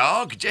piece of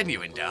dog?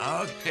 Genuine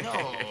dog?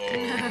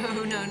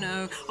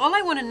 No. All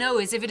I want to know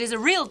is if it is a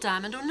real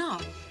diamond or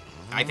not.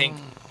 I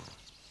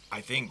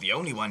think the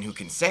only one who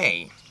can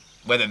say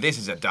whether this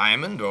is a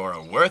diamond or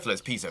a worthless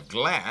piece of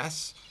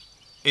glass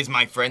is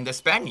my friend the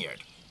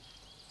Spaniard.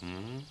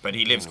 But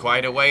he lives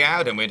quite a way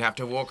out, and we'd have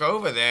to walk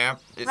over there.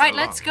 It's Right, a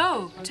long- let's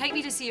go. Take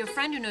me to see your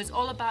friend who knows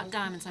all about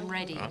diamonds. I'm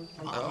ready.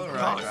 All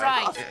right.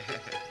 Right.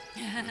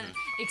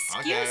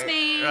 Excuse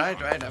me. Right.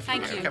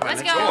 Thank you. Come on,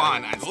 Let's Go go.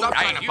 on and stop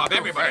trying to you pop go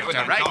everybody first, with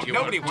all that right? dog. You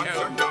Nobody go wants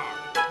your first. dog.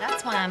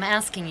 That's why I'm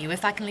asking you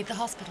if I can leave the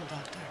hospital,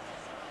 Doctor.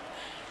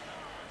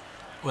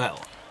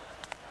 Well,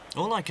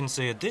 all I can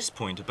say at this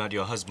point about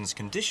your husband's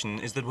condition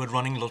is that we're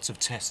running lots of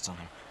tests on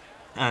him.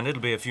 And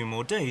it'll be a few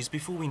more days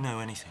before we know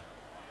anything.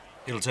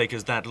 It'll take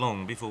us that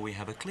long before we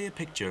have a clear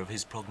picture of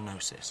his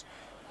prognosis.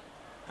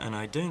 And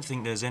I don't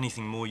think there's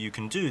anything more you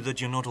can do that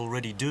you're not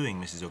already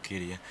doing, Mrs.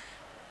 Orquídea.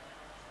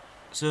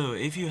 So,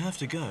 if you have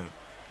to go,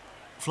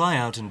 fly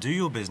out and do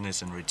your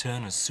business and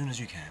return as soon as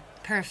you can.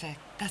 Perfect.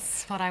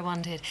 That's what I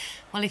wanted.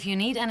 Well, if you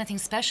need anything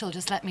special,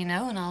 just let me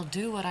know and I'll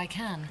do what I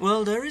can.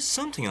 Well, there is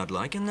something I'd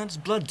like, and that's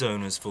blood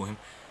donors for him.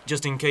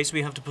 Just in case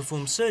we have to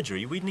perform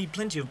surgery, we'd need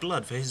plenty of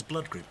blood for his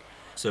blood group.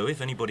 So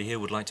if anybody here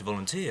would like to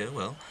volunteer,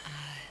 well...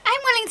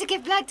 I'm willing to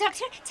give blood,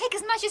 Doctor. Take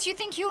as much as you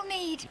think you'll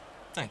need.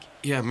 Thank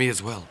you. Yeah, me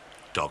as well.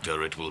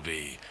 Doctor, it will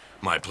be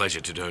my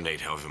pleasure to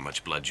donate however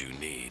much blood you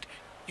need.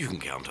 You can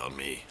count on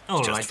me. It's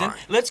All just right, then. fine.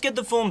 Let's get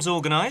the forms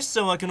organised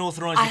so I can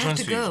authorise I the have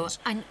to go.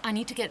 transfusions. I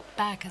need to get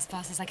back as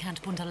fast as I can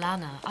to Punta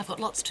Lana. I've got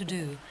lots to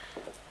do.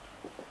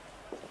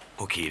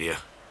 Orquídea,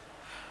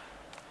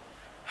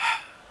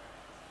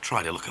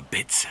 try to look a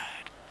bit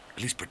sad.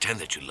 At least pretend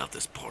that you love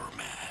this poor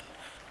man.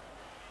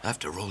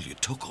 After all, you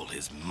took all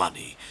his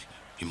money.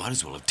 You might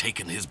as well have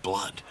taken his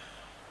blood.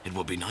 It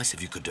would be nice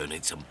if you could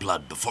donate some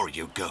blood before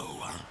you go,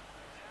 huh?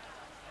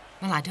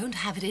 Well, I don't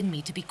have it in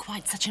me to be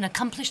quite such an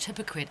accomplished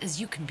hypocrite as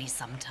you can be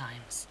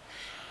sometimes.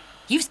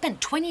 You've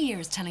spent 20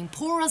 years telling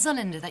poor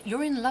Rosalinda that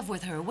you're in love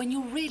with her when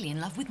you're really in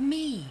love with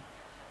me.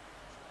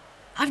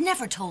 I've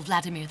never told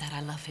Vladimir that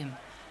I love him.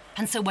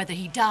 And so whether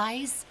he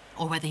dies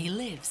or whether he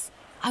lives,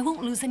 I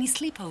won't lose any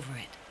sleep over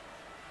it.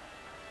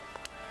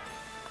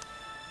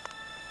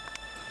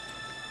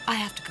 I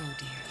have to go,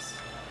 dears.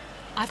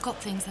 I've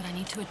got things that I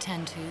need to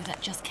attend to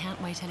that just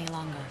can't wait any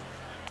longer.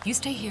 You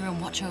stay here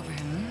and watch over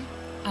him.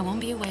 I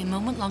won't be away a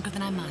moment longer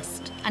than I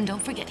must. And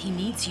don't forget, he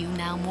needs you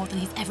now more than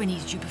he's ever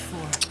needed you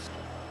before.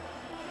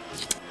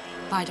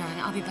 Bye, darling.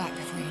 I'll be back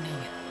before you know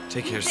it.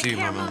 Take care. See you,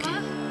 Mama.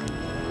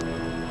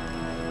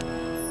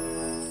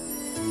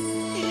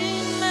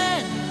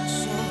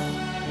 Inmenso,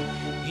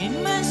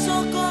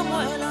 inmenso como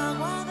el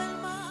agua del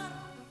mar.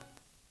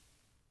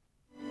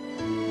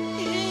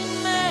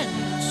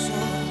 Inmenso,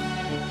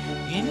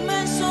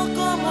 inmenso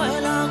como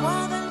el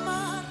agua del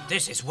mar.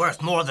 This is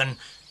worth more than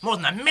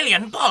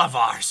 1,000,000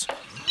 bolivars.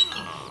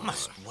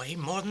 Must weigh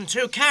more than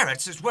 2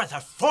 carats. It's worth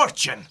a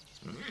fortune.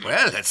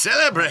 Well, let's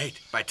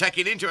celebrate by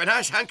tucking into a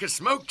nice hunk of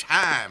smoked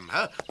ham,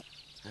 huh?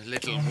 A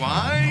little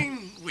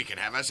wine. We can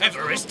have ourselves a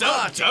Evaristo,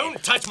 party.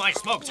 don't touch my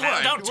smoked ham.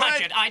 What? Don't touch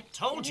What? it. I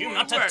told you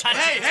not to What? touch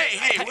it.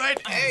 Hey,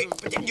 what? Hey,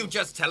 but didn't you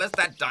just tell us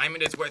that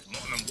diamond is worth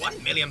more than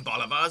 1,000,000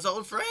 bolivars,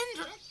 old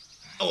friend?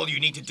 All you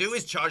need to do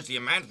is charge the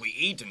amount we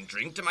eat and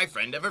drink to my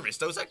friend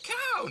Evaristo's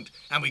account.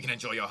 And we can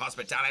enjoy your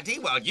hospitality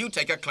while you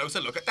take a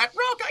closer look at that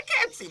rock. I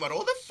can't see what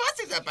all the fuss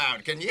is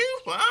about, can you?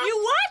 Huh? You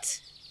what?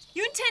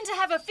 You intend to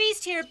have a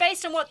feast here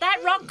based on what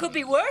that rock could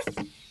be worth?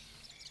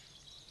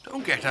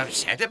 Don't get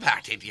upset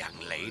about it, young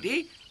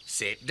lady.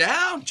 Sit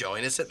down.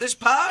 Join us at this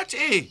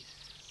party.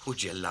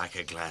 Would you like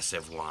a glass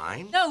of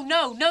wine?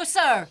 No,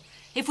 sir.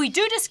 If we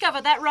do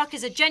discover that rock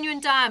is a genuine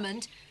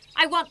diamond,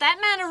 I want that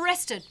man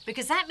arrested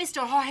because that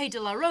Mr. Jorge de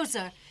La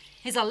Rosa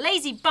is a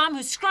lazy bum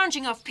who's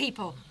scrounging off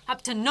people,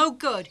 up to no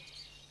good.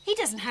 He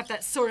doesn't have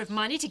that sort of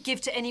money to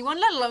give to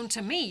anyone, let alone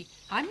to me.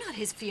 I'm not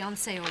his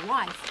fiancée or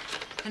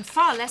wife, and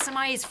far less am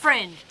I his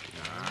friend.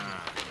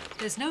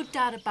 There's no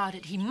doubt about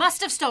it. He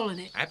must have stolen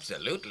it.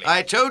 Absolutely.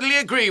 I totally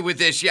agree with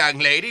this young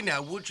lady.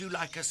 Now, would you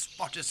like a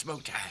spot of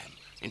smoked ham?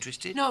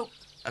 Interested? No.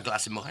 A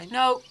glass of wine?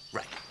 No.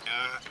 Right.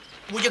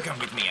 Would you come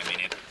with me a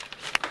minute?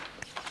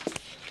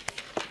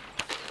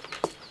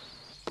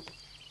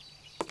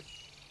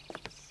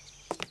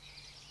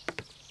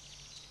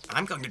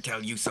 I'm going to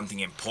tell you something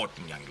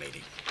important, young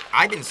lady.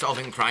 I've been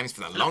solving crimes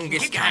for the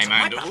longest time,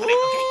 and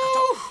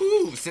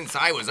since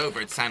I was over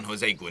at San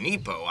Jose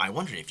Guanipo, I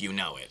wondered if you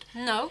know it.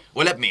 No.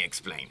 Well, let me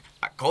explain.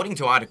 According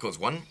to Articles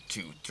 1,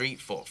 2, 3,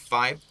 4,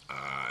 5,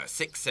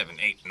 6, 7,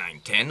 8,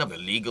 9, 10 of the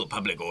legal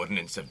public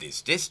ordinance of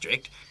this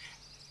district,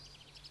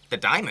 the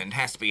diamond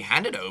has to be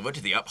handed over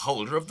to the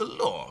upholder of the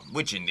law,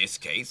 which in this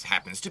case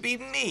happens to be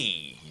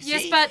me. You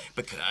Yes, see? but...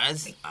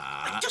 Because,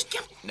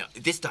 no,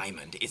 this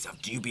diamond is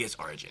of dubious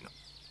origin.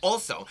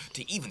 Also,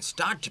 to even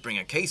start to bring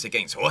a case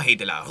against Jorge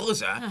de La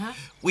Rosa,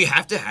 we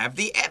have to have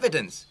the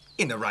evidence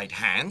in the right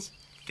hands.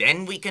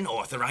 Then we can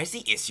authorize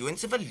the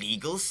issuance of a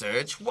legal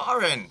search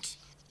warrant.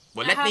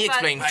 Well, let me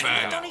explain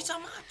further. Don't need so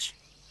much.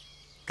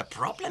 The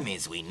problem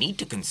is we need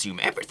to consume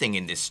everything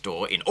in this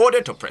store in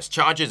order to press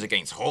charges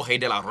against Jorge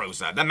de La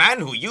Rosa, the man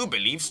who you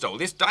believe stole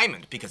this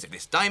diamond. Because if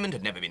this diamond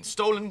had never been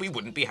stolen, we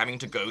wouldn't be having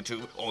to go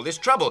to all this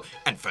trouble.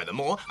 And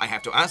furthermore, I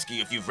have to ask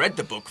you if you've read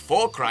the book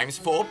 4 Crimes,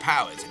 4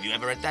 Powers. Have you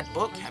ever read that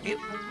book? Have you?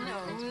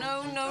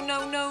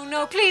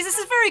 No. Please, this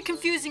is very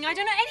confusing. I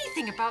don't know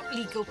anything about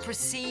legal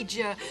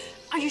procedure.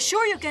 Are you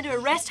sure you're going to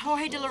arrest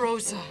Jorge de La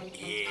Rosa?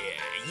 Yeah,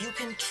 you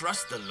can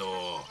trust the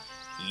law.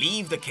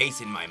 Leave the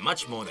case in my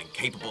much more than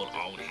capable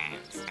old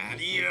hands. And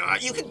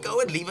you can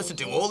go and leave us to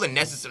do all the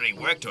necessary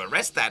work to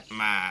arrest that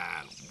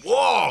man.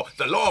 Whoa!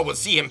 The law will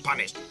see him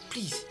punished.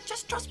 Please,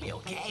 just trust me,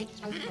 okay?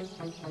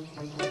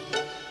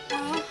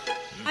 Well,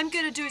 I'm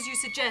going to do as you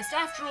suggest.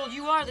 After all,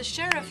 you are the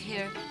sheriff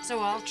here, so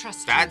I'll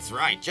trust you. That's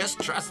right. Just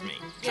trust me.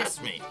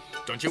 Trust me.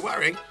 Don't you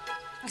worry.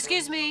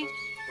 Excuse me.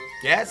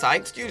 Yes, I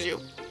excuse you.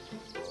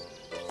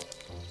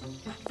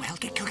 Well,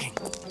 get cooking.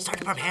 Start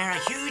to prepare a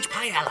huge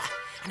paella.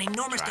 An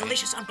enormous,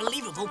 delicious,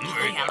 unbelievable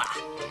paella.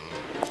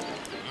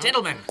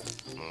 Gentlemen,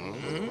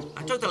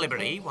 I took the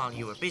liberty, while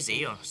you were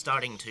busy or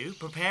starting to,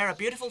 prepare a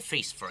beautiful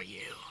feast for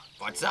you.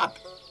 What's up?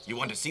 You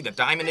want to see the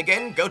diamond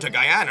again? Go to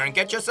Guyana and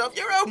get yourself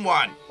your own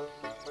one.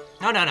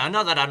 No,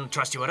 not that I don't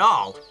trust you at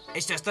all.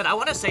 It's just that I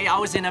want to say I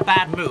was in a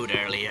bad mood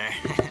earlier.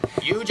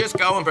 You just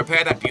go and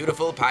prepare that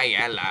beautiful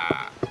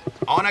paella.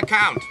 On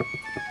account.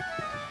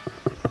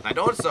 And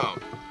also,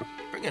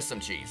 bring us some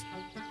cheese.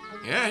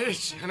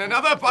 Yes, and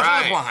another bottle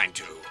of wine,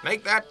 too.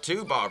 Make that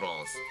 2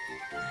 bottles.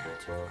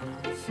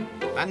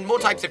 And more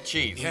types of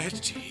cheese. Yes,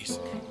 cheese.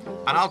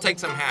 And I'll take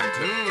some ham,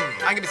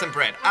 too. I'll give you some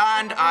bread.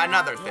 And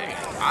another thing.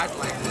 I'd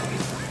like...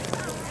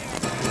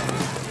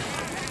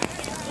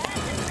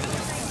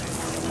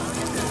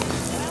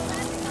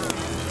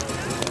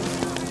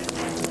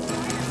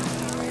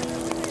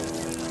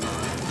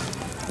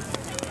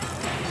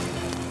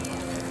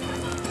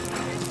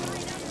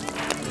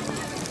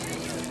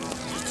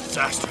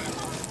 Disaster.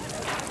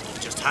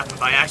 It just happened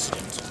by accident.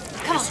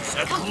 Come on, This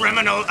is a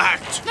criminal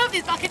act. Move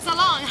these buckets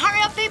along.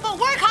 Hurry up, people.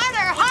 Work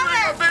harder.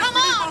 Come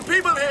on. We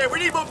need more people here. We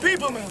need more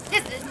people, man.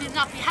 This means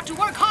not. We have to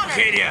work harder.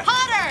 Orquídea.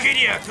 Harder.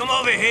 Orquídea, come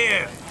over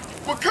here.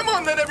 Well, come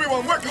on then,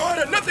 everyone. Work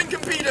harder. Nothing can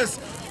beat us.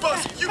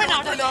 Boss, you go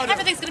with Bernardo.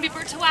 Everything's going to be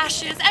burnt to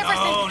ashes.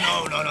 Everything.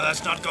 No,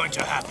 that's not going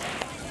to happen.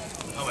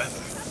 However,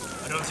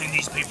 I don't think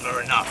these people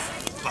are enough.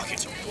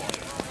 Buckets of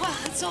water. Well,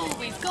 that's all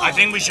we've got. I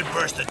think we should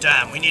burst the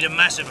dam. We need a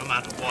massive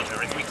amount of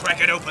water. If we crack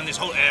it open, this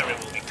whole area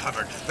will be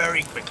covered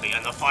very quickly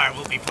and the fire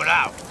will be put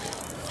out.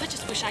 I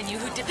just wish I knew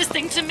who did this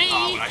thing to me.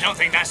 Oh, well, I don't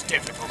think that's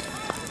difficult.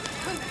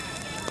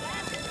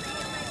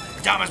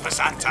 Damas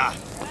Basanta.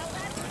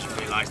 Don't you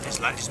realize this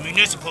land is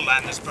municipal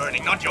land that's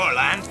burning, not your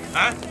land,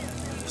 huh?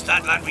 It's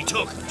that land we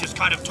took, just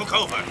kind of took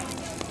over.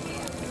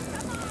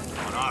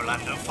 On our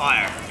land on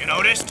fire, you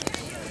noticed?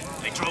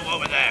 They drove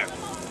over there.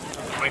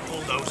 Took a great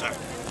bulldozer.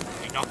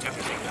 They knocked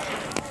everything down.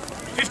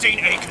 15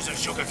 acres of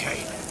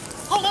sugarcane.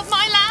 All of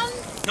my land?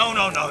 No,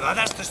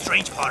 that's the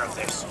strange part of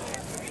this.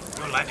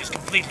 Your land is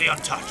completely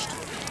untouched.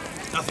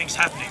 Nothing's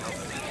happening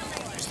over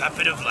there. It's that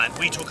bit of land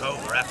we took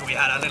over after we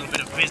had a little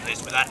bit of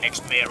business with that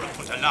ex-mayor of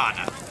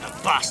Putalana, the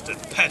bastard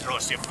Pedro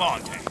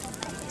Cifonte.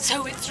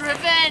 So it's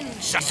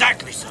revenge.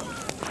 Exactly so.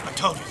 I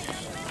told you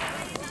this.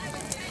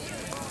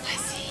 I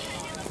see.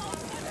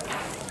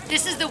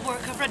 This is the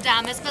work of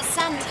Radames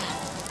Basanta.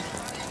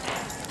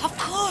 Of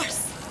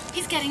course.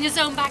 He's getting his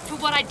own back for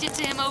what I did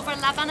to him over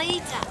La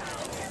Vanita.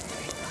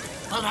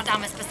 Well,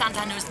 Radames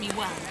Basanta knows me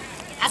well.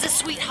 As a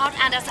sweetheart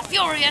and as a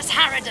furious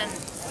harridan.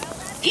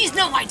 He's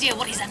no idea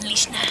what he's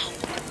unleashed now.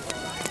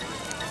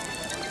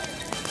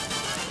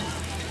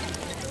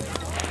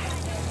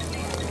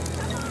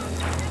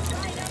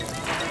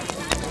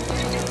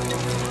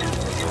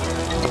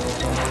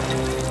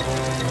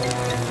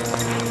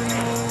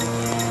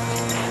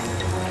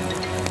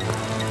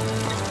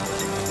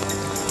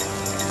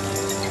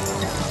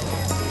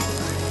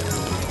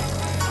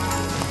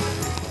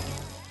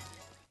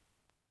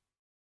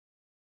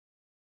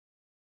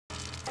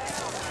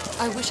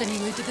 I wish I knew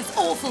who did this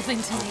awful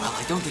thing to me. Well,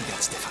 I don't think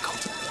that's difficult.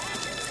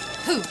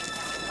 Who?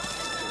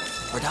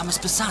 Radamus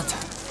Pesanta.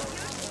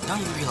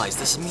 Don't you realize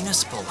this is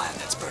municipal land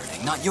that's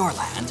burning, not your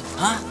land,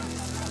 huh?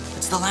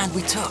 It's the land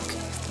we took.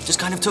 Just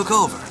kind of took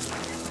over.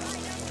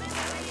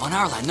 On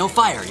our land, no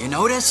fire, you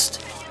noticed?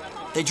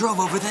 They drove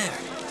over there.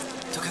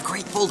 Took a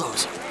great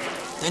bulldozer.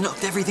 They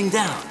knocked everything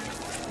down.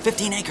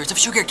 15 acres of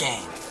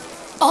sugarcane.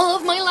 All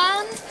of my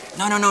land?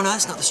 No,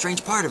 that's not the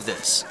strange part of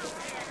this.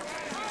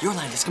 Your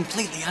land is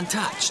completely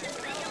untouched.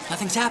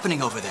 Nothing's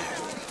happening over there.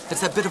 It's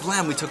that bit of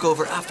land we took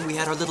over after we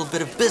had our little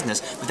bit of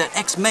business with that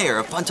ex-mayor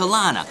of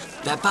Pantolana,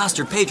 that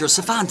bastard Pedro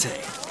Cefante.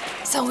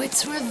 So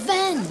it's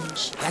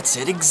revenge. That's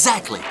it,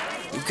 exactly.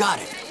 You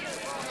got it.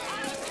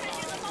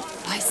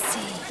 I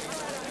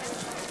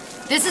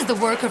see. This is the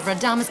work of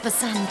Radamus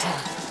Pesanta.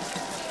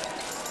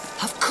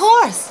 Of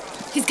course!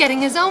 He's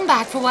getting his own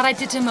back for what I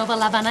did to him over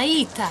La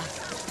Vanaita.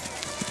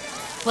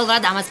 Well,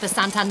 Radamus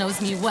Pesanta knows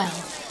me well.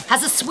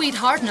 Has a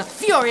sweetheart and a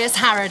furious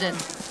harridan.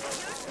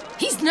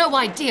 He's no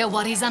idea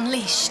what he's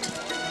unleashed.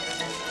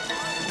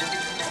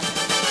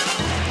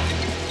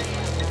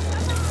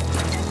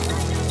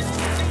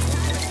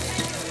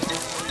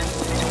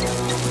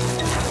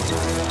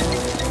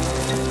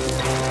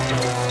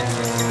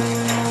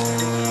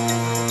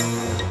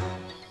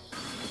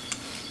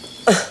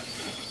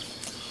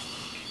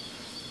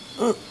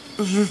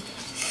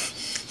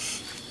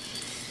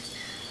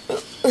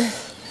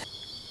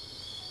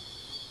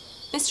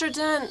 Mr.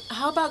 Dan,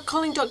 how about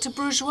calling Dr.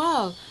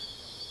 Bourgeois?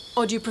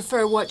 Or do you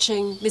prefer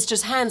watching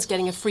Mistress Hans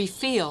getting a free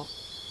feel?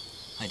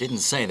 I didn't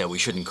say that we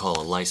shouldn't call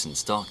a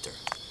licensed doctor.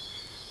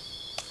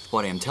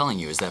 What I am telling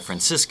you is that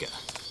Francisca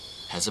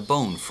has a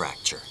bone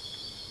fracture.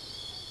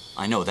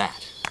 I know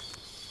that.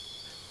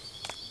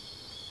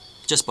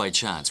 Just by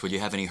chance, would you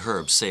have any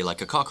herbs, say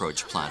like a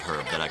cockroach plant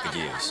herb, that I could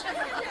use?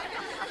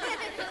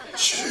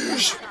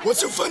 Shh! What's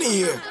so funny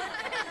here?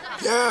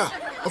 Yeah,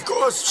 of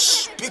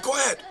course. Shh! Be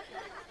quiet.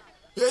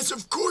 Yes,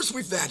 of course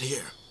we've that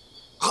here.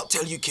 I'll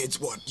tell you kids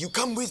what, you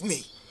come with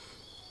me.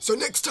 So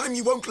next time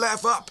you won't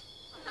laugh up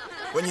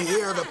when you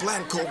hear of a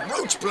plant called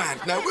roach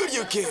plant. Now will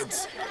you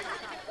kids?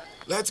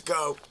 Let's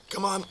go.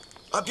 Come on,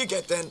 up you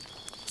get then.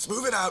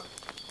 Smooth it out.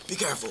 Be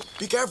careful.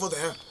 Be careful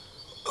there.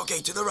 Okay,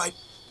 to the right.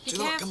 Be to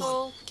the right. Come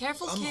on.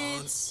 Careful, Come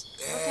kids.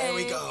 on. There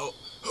we go.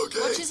 Okay.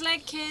 Watch his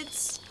leg,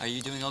 kids. Are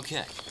you doing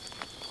okay?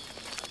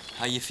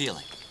 How are you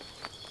feeling?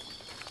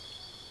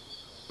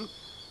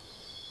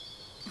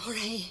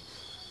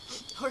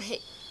 Jorge,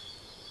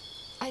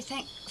 I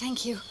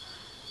thank you.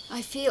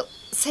 I feel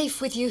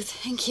safe with you,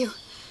 thank you.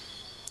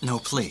 No,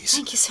 please.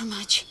 Thank you so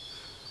much.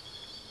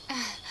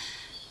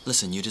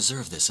 Listen, you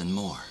deserve this and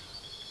more.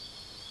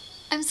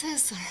 I'm so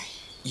sorry.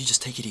 You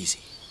just take it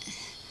easy.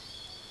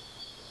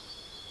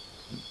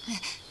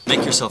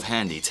 Make yourself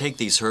handy. Take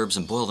these herbs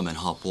and boil them in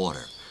hot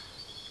water.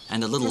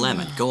 And a little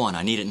lemon. Go on,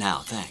 I need it now,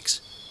 thanks.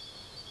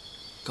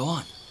 Go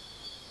on.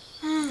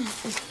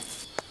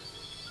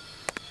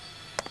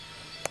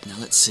 Now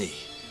let's see.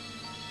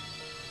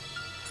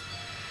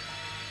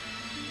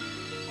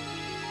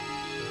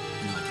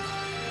 No, I can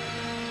help you.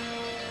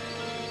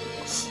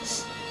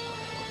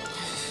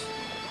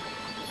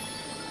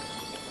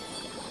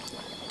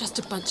 Just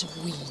a bunch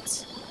of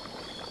weeds.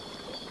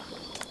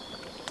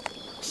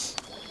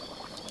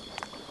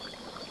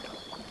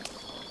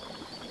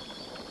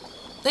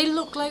 They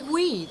look like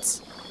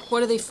weeds.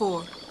 What are they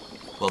for?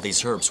 Well,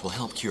 these herbs will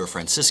help cure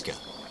Francisca.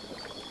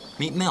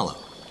 Meet Mello.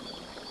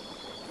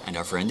 And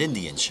our friend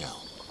Indian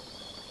Shell.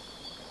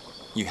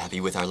 You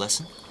happy with our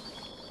lesson?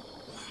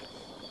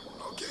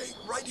 Okay,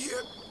 right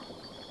here.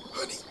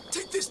 Honey,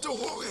 take this to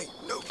Jorge.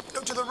 No,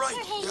 to the right.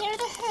 Jorge, here are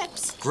the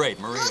herbs. Great,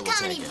 Maria Look will how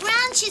take many it.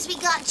 branches we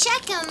got.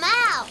 Check them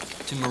out.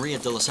 To Maria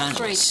de Los Angeles.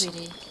 Great,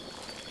 sweetie.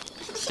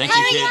 Thank you,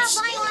 Hurry kids.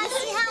 up, I want to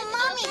see how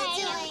Mommy's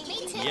doing. Me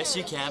too. Yes,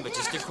 you can, but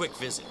just a quick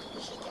visit.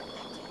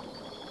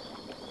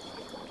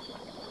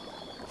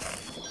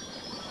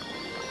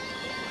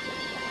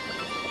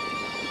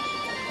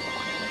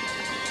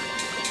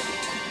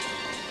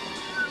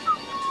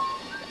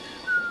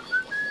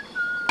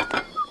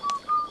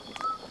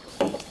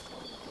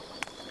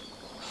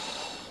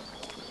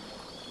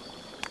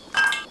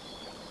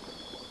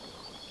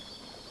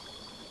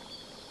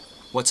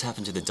 What's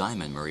happened to the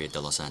diamond, Maria de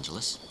Los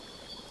Angeles?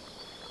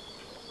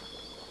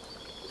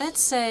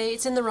 Let's say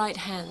it's in the right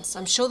hands.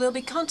 I'm sure they'll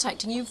be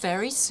contacting you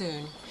very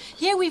soon.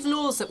 Here we've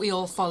laws that we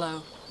all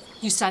follow.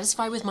 You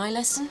satisfied with my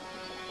lesson?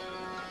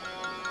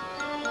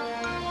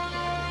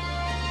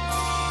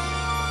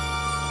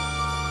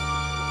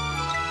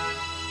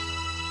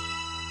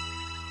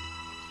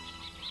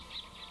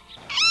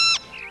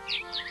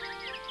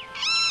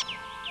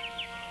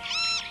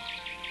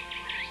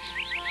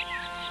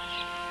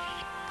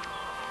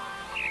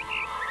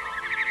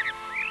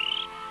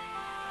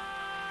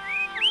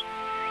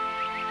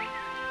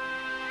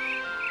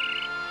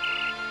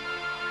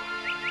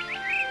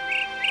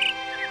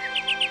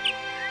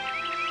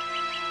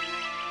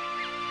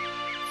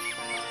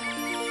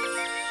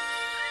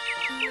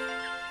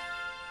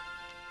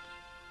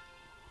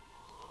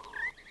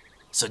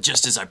 So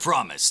just as I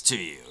promised to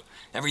you,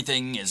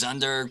 everything is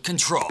under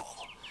control.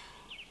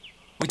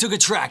 We took a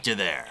tractor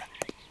there,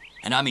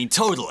 and I mean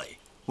totally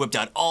whipped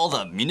out all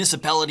the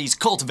municipality's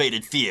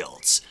cultivated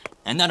fields,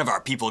 and none of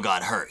our people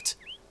got hurt.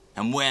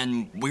 And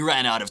when we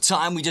ran out of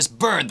time, we just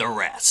burned the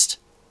rest.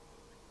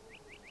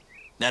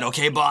 That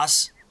okay,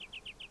 boss?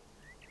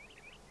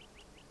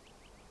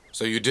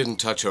 So you didn't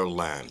touch her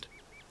land?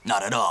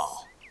 Not at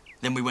all.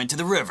 Then we went to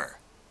the river,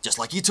 just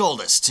like you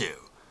told us to.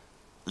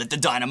 Lit the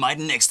dynamite,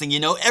 and next thing you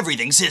know,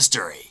 everything's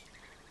history.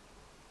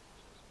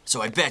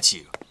 So I bet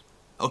you,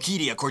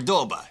 Orquídea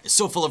Cordoba is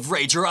so full of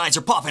rage her eyes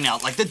are popping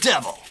out like the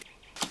devil.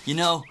 You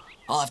know,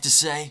 I'll have to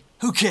say,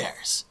 who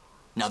cares?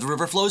 Now the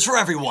river flows for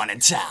everyone in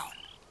town.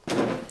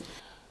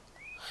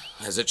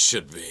 As it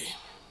should be.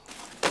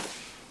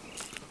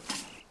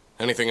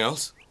 Anything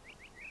else?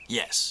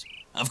 Yes,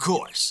 of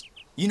course.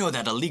 You know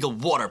that illegal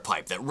water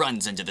pipe that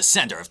runs into the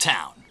center of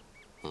town?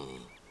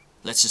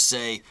 Let's just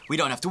say we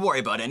don't have to worry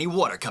about any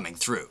water coming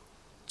through.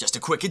 Just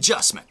a quick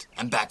adjustment,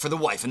 and back for the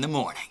wife in the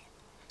morning.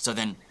 So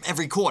then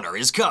every corner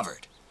is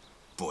covered.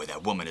 Boy,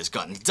 that woman has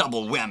gotten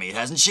double whammy,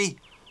 hasn't she?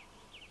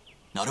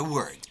 Not a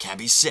word can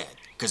be said,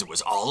 because it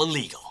was all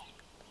illegal.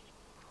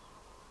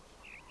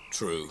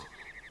 True.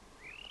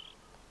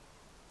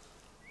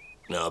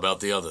 Now about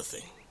the other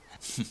thing.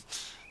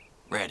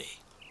 Ready.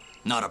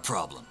 Not a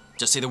problem.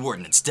 Just say the word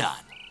and it's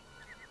done.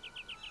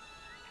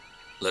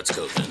 Let's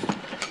go then.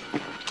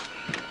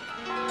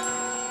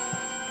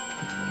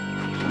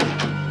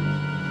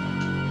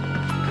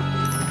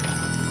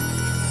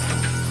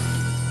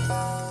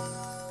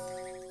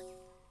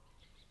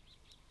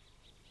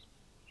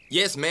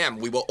 Yes, ma'am,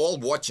 we were all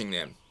watching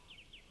them.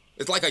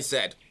 It's like I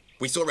said,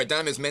 we saw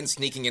Radame's men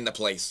sneaking in the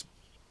place.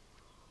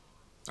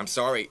 I'm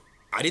sorry,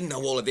 I didn't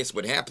know all of this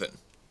would happen.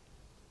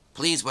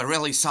 Please, we're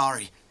really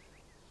sorry.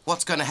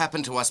 What's going to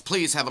happen to us?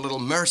 Please have a little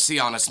mercy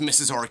on us,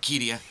 Mrs.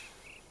 Orquídea.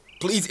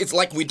 Please, it's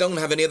like we don't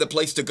have any other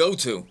place to go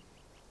to.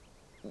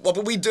 What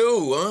would we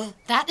do, huh?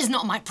 That is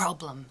not my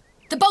problem.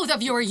 The both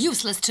of you are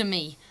useless to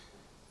me.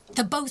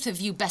 The both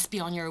of you best be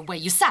on your way.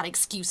 You sad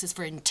excuses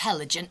for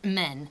intelligent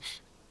men.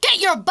 Get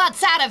your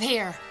butts out of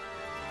here!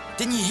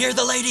 Didn't you hear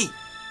the lady?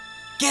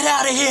 Get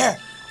out of here!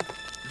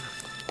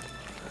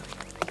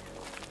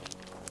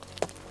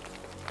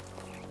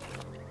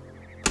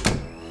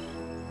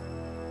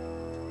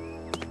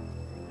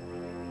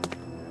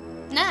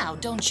 Now,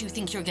 don't you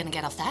think you're gonna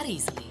get off that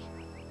easily?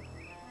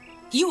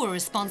 You were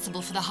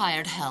responsible for the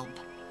hired help.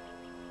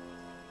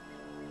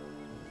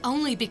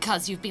 Only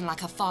because you've been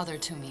like a father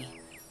to me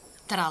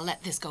that I'll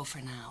let this go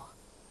for now.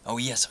 Oh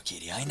yes,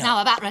 Orquídea, I know.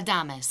 Now about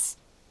Radames.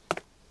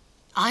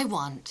 I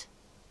want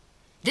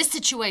this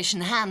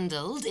situation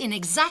handled in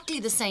exactly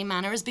the same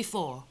manner as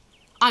before.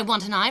 I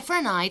want an eye for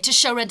an eye to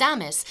show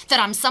Radames that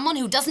I'm someone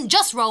who doesn't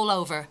just roll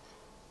over.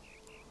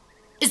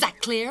 Is that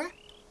clear?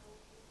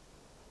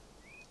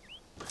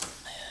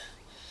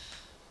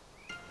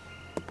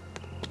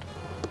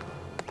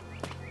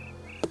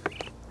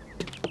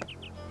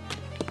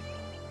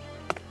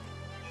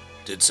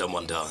 Did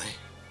someone die?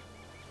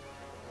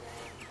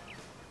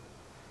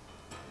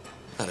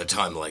 At a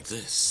time like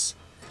this,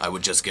 I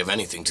would just give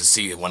anything to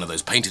see one of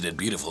those painted and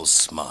beautiful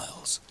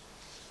smiles.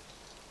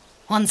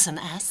 Once an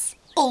ass,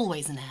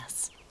 always an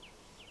ass.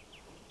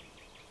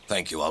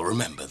 Thank you, I'll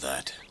remember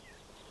that.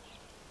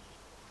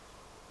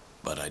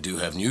 But I do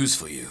have news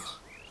for you.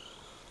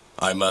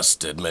 I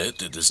must admit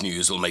that this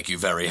news will make you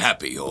very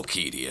happy,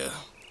 Orquídea.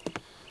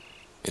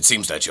 It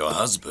seems that your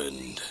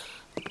husband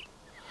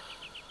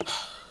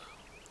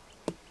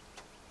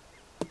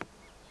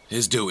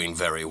is doing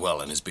very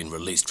well and has been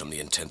released from the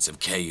intensive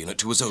care unit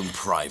to his own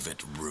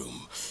private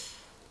room.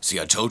 See,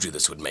 I told you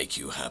this would make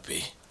you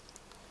happy.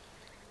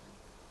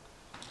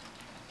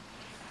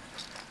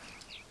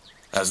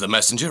 As the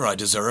messenger, I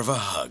deserve a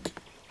hug.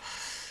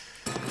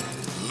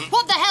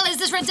 What the hell is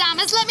this,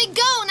 Radames? Let me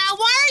go now!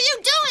 Why are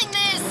you doing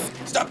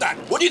this? Stop that!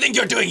 What do you think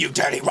you're doing, you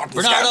dirty, rotten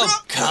Bernardo,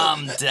 scoundrel?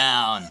 calm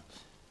down.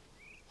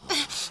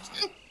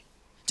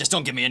 Just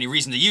don't give me any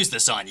reason to use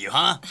this on you,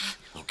 huh?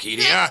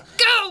 Orquídea?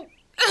 Go!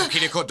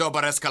 Orquídea Cordoba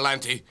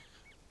Escalante.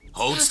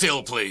 Hold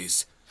still,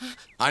 please.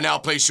 I now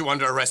place you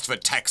under arrest for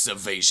tax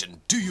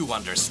evasion. Do you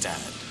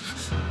understand?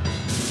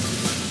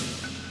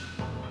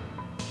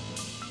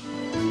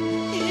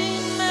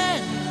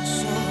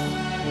 Inmenso,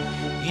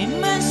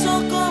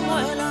 inmenso como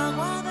el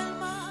agua del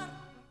mar.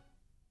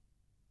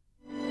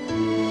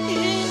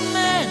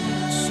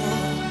 Inmenso,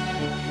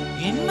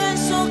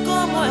 inmenso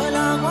como el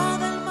agua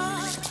del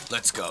mar.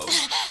 Let's go.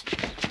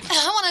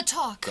 I want to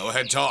talk. Go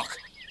ahead, talk.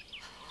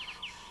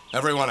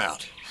 Everyone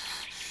out.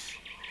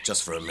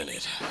 Just for a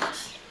minute.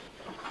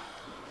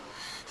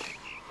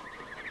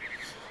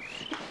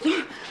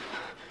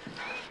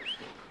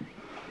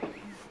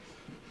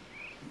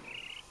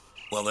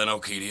 Well then,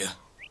 Orquídea.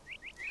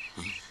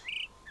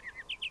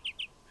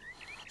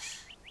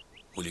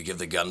 Will you give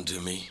the gun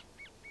to me?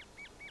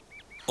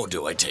 Or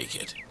do I take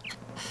it?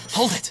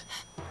 Hold it.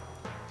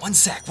 One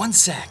sec, one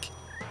sec.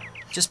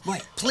 Just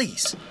wait,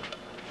 please.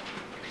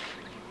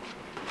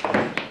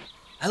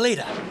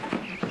 Alida.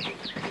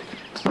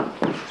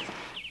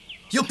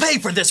 You'll pay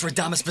for this,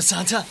 Radamus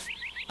Pesanta.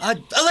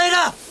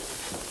 Elena!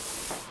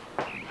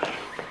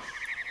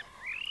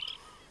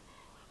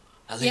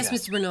 Alida, Yes,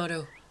 Mr.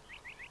 Bernardo.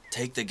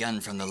 take the gun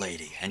from the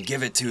lady and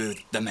give it to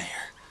the mayor.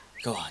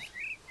 Go on.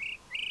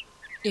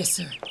 Yes,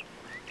 sir.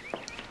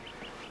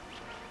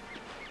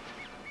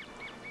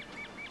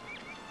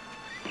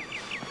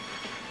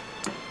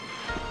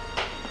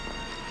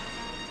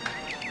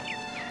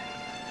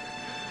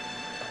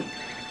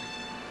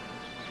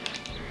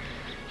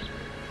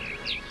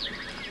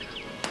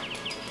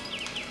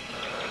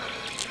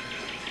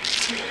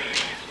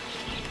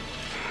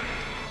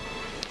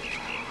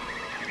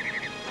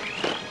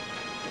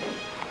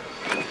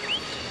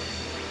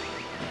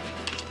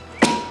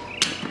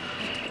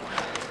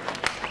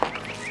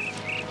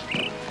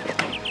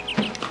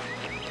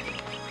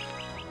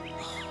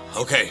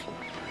 Okay.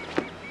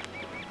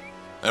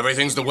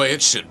 Everything's the way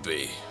it should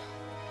be.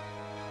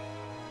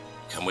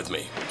 Come with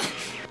me.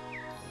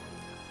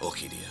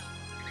 Orquídea.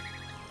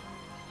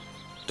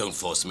 Don't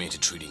force me into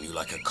treating you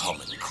like a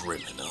common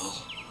criminal.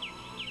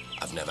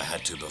 I've never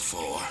had to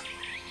before.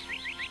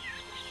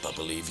 But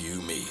believe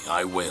you me,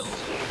 I will.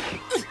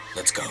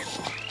 Let's go.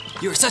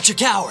 You're such a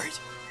coward.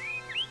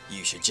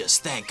 You should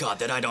just thank God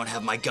that I don't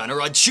have my gun,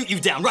 or I'd shoot you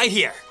down right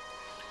here.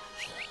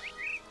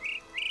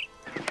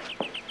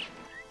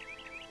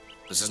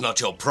 This is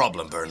not your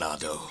problem,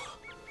 Bernardo.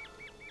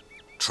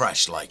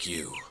 Trash like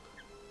you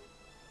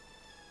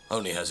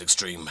only has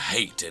extreme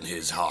hate in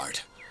his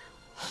heart.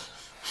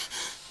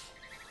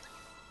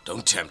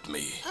 Don't tempt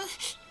me,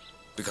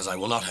 because I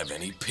will not have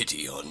any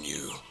pity on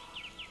you.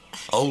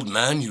 Old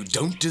man, you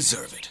don't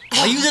deserve it.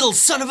 Why, you little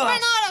son of a...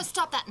 Bernardo,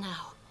 stop that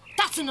now.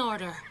 That's an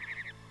order.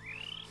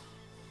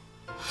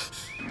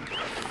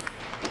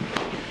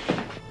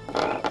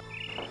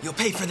 You'll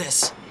pay for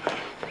this.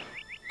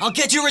 I'll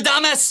get you,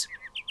 Radamus!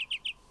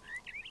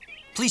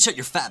 Please shut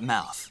your fat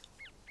mouth.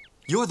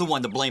 You're the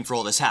one to blame for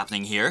all this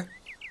happening here.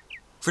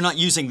 For not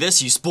using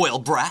this, you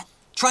spoiled brat.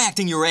 Try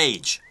acting your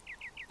age.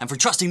 And for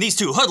trusting these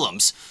two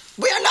hoodlums.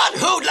 We are not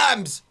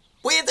hoodlums!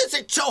 This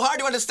is so hard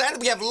to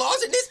understand. We have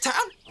laws in this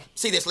town.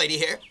 See this lady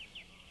here?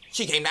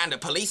 She came down to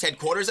police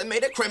headquarters and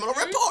made a criminal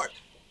report.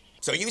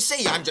 So you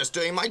see, I'm just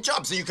doing my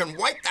job so you can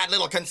wipe that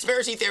little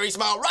conspiracy theory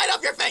smile right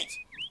off your face.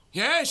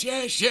 Yes,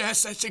 yes,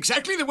 yes. That's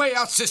exactly the way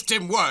our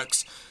system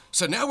works.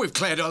 So now we've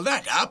cleared all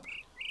that up,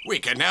 we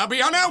can now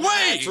be on our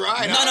way. That's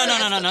right.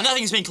 No.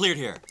 Nothing's been cleared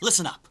here.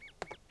 Listen up.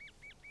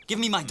 Give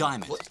me my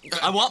diamond.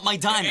 I want my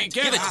diamond.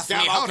 Give it to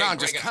me. Hold on,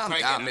 just calm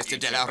down, Mr. Mr.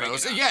 De La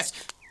Rosa. Yes,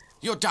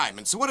 your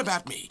diamond. So what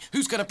about me?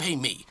 Who's going to pay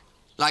me?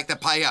 Like the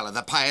paella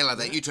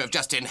that you two have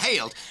just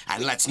inhaled.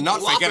 And let's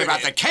not forget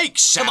about the cake,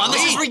 shall we? Come on,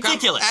 this is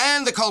ridiculous.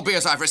 And the cold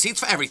beers. I've receipts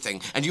for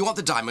everything. And you want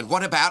the diamond.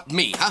 What about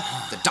me,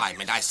 huh? The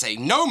diamond, I say.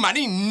 No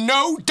money,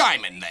 no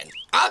diamond, then.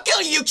 I'll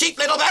kill you, cheap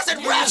little bastard!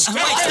 Wait, stop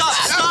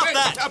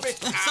that! Stop it!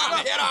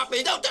 Stop it! Get off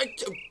me! Don't.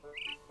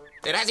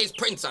 It has his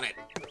prints on it.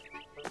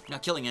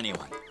 Not killing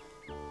anyone.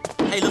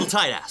 Hey, little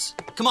tight ass.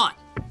 Come on.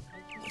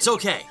 It's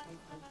okay.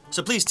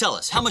 So please tell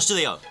us, how much do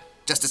they owe?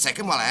 Just a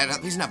second while I add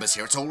up these numbers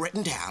here. It's all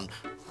written down.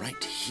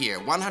 Right here.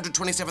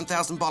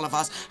 127,000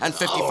 bolivars and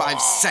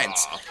 55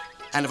 cents.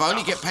 And if I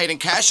only get paid in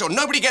cash, or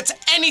nobody gets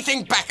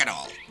anything back at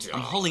all. I'm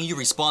holding you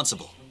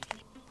responsible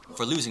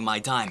for losing my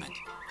diamond.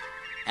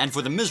 And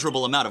for the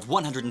miserable amount of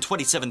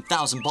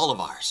 127,000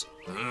 bolivars.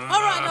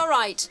 All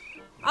right.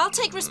 I'll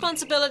take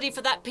responsibility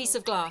for that piece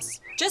of glass.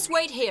 Just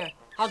wait here.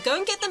 I'll go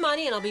and get the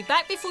money, and I'll be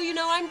back before you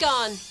know I'm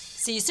gone.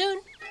 See you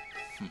soon.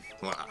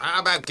 Well, how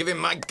about giving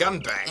my gun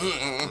back? So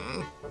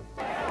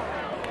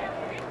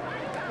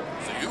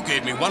you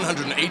gave me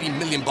 180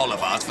 million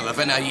bolivars for the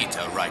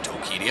Venayita, right,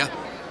 Orquídea?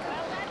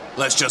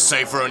 Let's just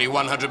say for only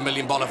 100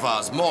 million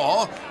bolivars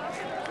more,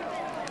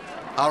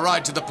 our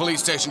ride to the police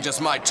station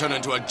just might turn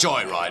into a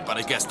joyride, but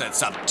I guess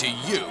that's up to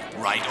you,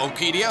 right,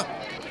 Orquídea?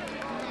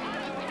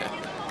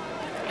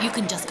 You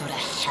can just go to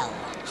hell.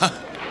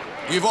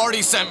 You've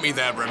already sent me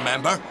there,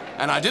 remember?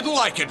 And I didn't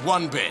like it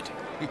one bit.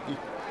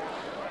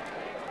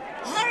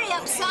 Hurry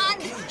up, son.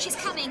 She's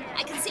coming.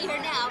 I can see her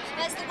now.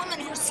 That's the woman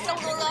who stole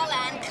all our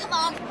land. Come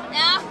on.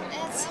 Now,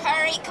 let's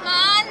hurry. Come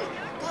on.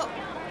 Go.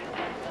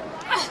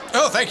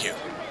 Oh, thank you.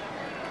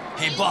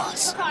 Hey,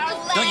 boss.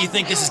 Don't you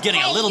think this is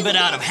getting a little bit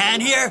out of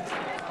hand here?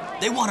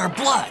 They want our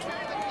blood.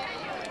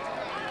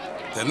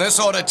 Then this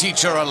ought to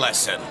teach her a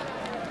lesson.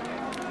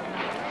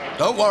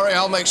 Don't worry,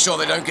 I'll make sure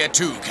they don't get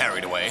too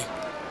carried away.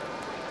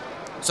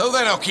 So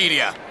then,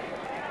 Orquídea,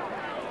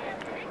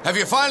 have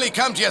you finally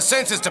come to your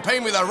senses to pay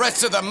me the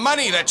rest of the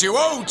money that you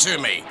owe to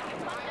me?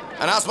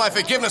 And ask my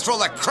forgiveness for all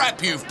the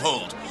crap you've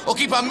pulled? Or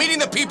keep on meeting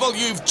the people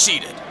you've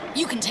cheated?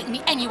 You can take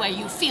me anywhere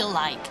you feel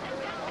like.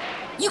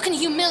 You can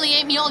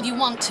humiliate me all you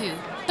want to.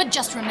 But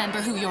just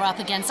remember who you're up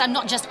against. I'm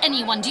not just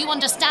anyone. Do you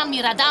understand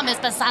me, Radamus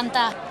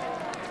Pesanta?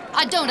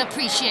 I don't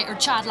appreciate your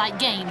childlike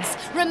games.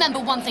 Remember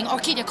one thing,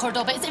 Orquídea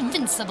Cordoba is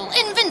invincible.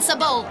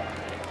 Invincible!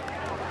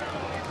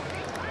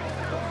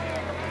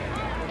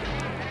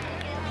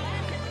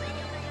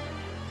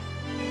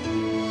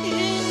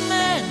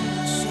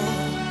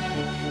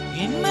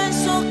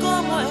 Inmenso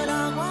como el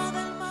agua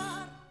del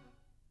mar.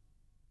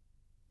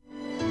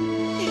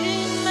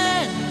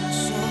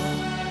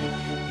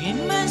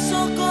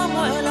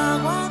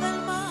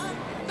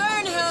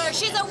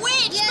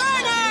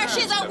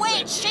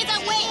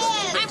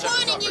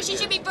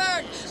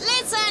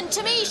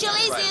 to me. She'll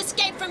easily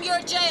escape from your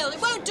jail. It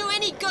won't do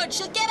any good.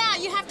 She'll get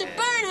out. You have to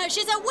burn her.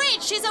 She's a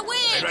witch. She's a witch.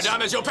 Hey,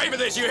 Radames, you'll pay for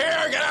this. You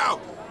hear? Get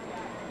out!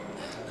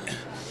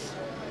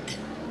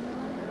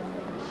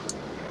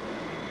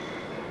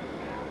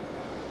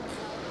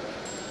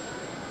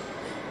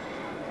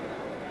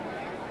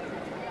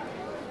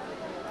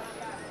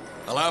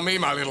 Allow me,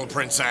 my little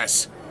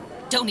princess.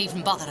 Don't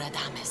even bother,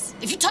 Radames.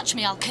 If you touch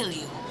me, I'll kill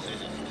you.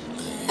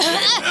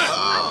 Let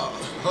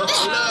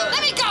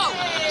me go!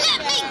 Let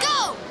me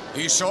go! Are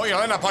you sure you'll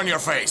end up on your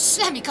face?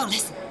 Let me go,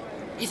 listen.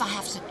 If I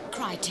have to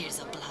cry tears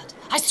of blood,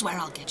 I swear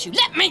I'll get you.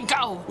 Let me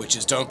go!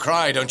 Witches don't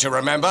cry, don't you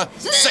remember?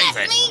 Save it!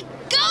 Let me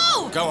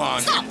go! Go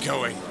on, Stop. keep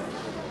going.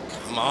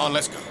 Come on,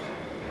 let's go.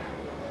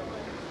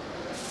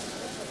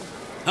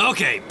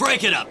 Okay,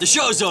 break it up. The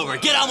show's over.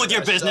 Get on with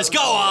your business.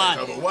 Go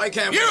on. Why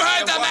can't You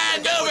heard the man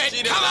move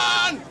it! Come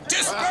on!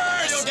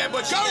 Disperse! Go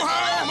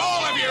home,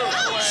 all of you!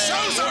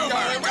 Show's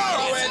over! Go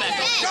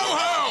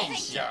home!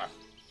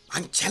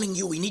 I'm telling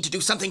you, we need to do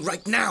something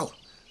right now.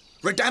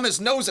 Radames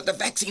knows that the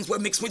vaccines were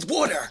mixed with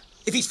water.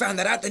 If he's found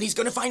that out, then he's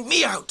going to find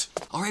me out.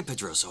 All right,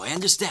 Pedroso, I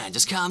understand.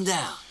 Just calm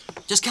down.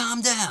 Just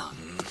calm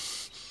down.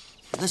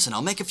 Listen,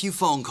 I'll make a few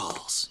phone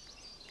calls.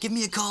 Give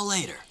me a call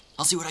later.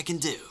 I'll see what I can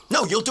do.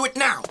 No, you'll do it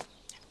now.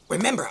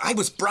 Remember, I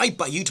was bribed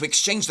by you to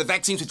exchange the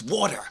vaccines with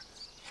water.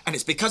 And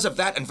it's because of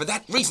that, and for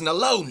that reason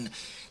alone,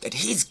 that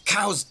his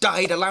cows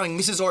died, allowing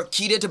Mrs.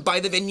 Orquídea to buy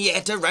the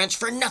Vigneta ranch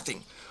for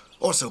nothing.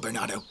 Also,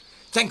 Bernardo,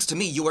 thanks to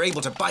me, you were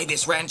able to buy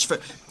this ranch for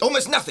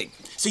almost nothing.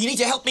 So you need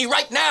to help me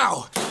right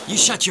now. You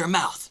shut your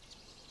mouth.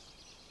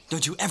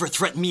 Don't you ever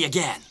threaten me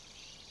again.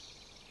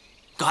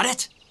 Got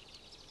it?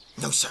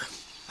 No, sir.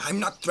 I'm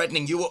not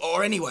threatening you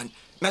or anyone,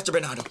 Master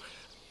Bernardo.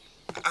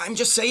 I'm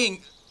just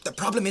saying the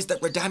problem is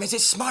that Radames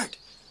is smart.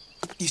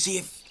 You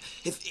see,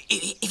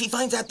 if he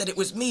finds out that it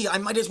was me, I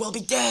might as well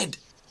be dead.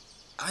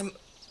 I'm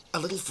a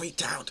little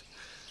freaked out.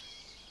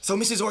 So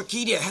Mrs.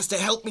 Orquídea has to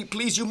help me,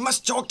 please. You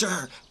must talk to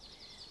her.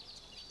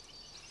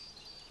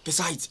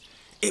 Besides,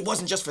 it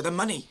wasn't just for the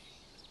money.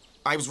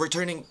 I was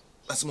returning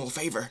a small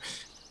favor.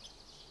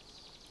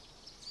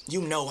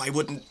 You know I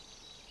wouldn't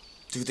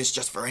do this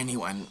just for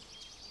anyone.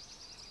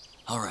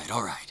 All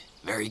right.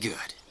 Very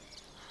good.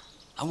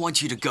 I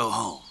want you to go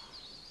home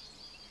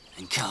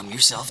and calm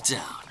yourself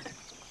down.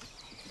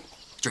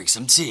 Drink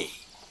some tea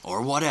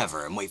or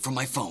whatever and wait for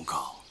my phone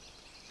call.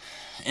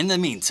 In the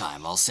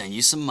meantime, I'll send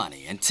you some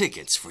money and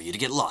tickets for you to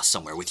get lost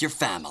somewhere with your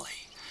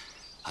family.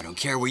 I don't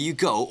care where you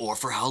go or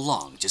for how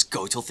long. Just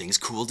go till things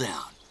cool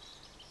down.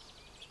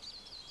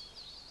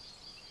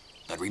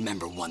 But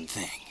remember one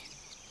thing.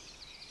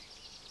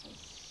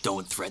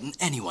 Don't threaten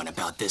anyone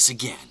about this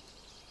again.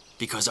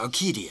 Because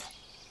Orquídea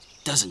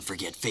doesn't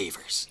forget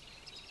favors.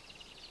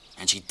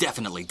 And she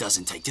definitely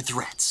doesn't take to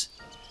threats.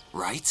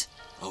 Right?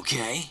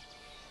 Okay?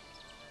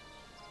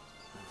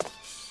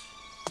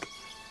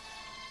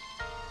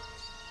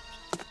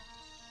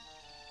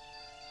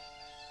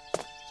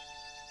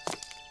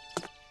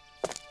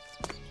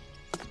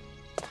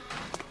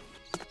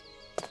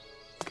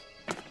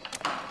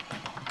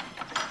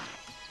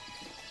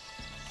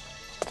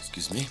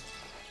 Excuse me?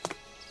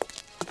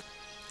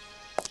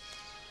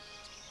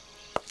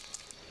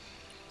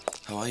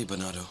 How are you,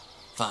 Bernardo?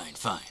 Fine.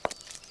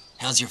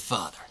 How's your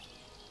father?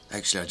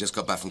 Actually, I just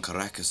got back from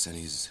Caracas and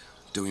he's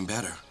doing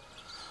better.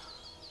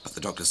 But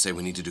the doctors say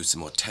we need to do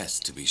some more tests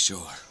to be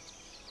sure.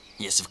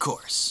 Yes, of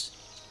course.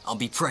 I'll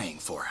be praying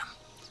for him.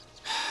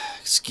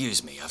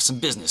 Excuse me, I have some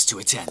business to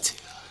attend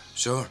to.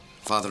 Sure.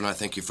 Father and I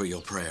thank you for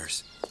your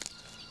prayers.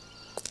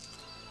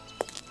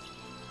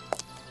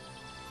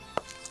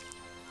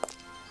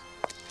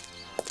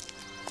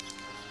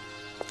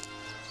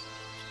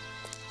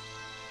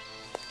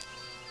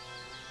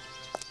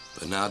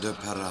 Bernardo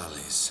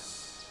Perales.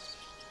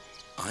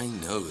 I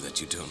know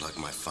that you don't like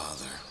my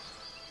father.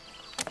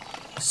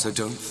 So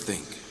don't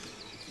think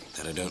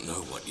that I don't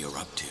know what you're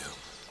up to.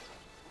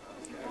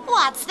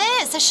 What's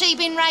this? Has she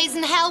been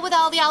raising hell with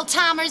all the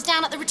old-timers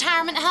down at the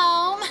retirement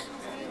home?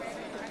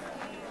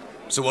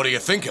 So what do you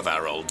think of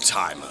our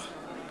old-timer,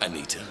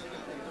 Anita?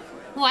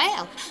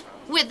 Well,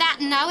 with that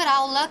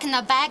know-it-all look and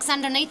the bags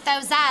underneath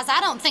those eyes, I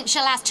don't think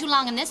she'll last too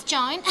long in this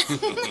joint.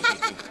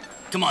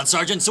 Come on,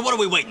 Sergeant, so what are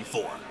we waiting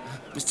for?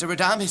 Mr.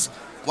 Radames,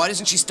 why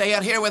doesn't she stay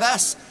out here with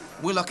us?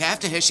 We'll look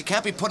after her. She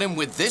can't be put in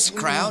with this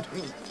crowd.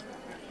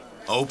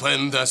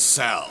 Open the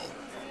cell.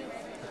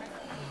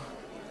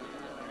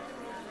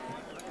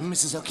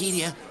 Mrs.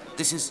 Orquídea,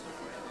 this is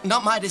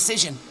not my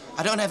decision.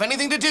 I don't have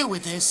anything to do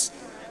with this.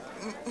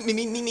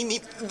 Me.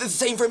 The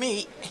same for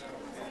me.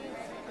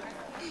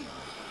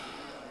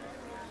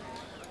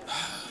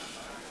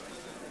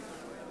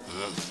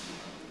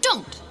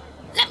 Don't!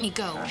 Let me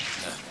go.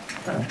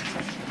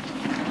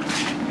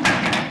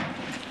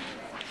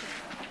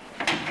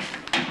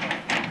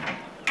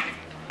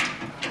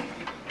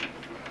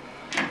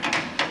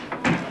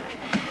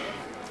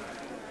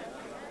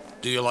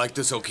 Do you like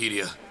this,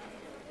 Orquídea?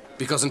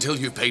 Because until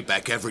you've paid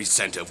back every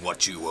cent of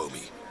what you owe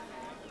me,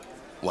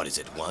 what is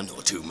it, 1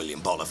 or 2 million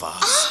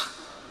bolivars?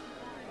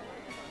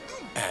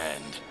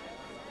 And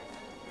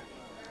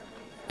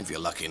If you're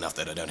lucky enough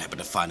that I don't happen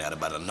to find out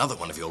about another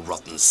one of your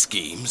rotten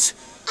schemes,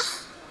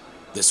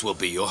 this will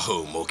be your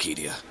home,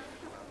 Orquídea.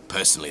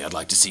 Personally, I'd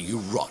like to see you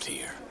rot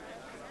here.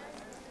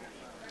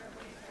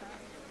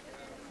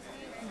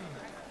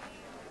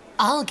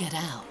 I'll get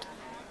out.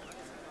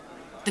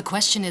 The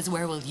question is,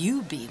 where will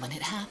you be when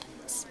it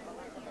happens?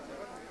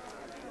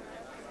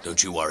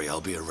 Don't you worry,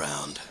 I'll be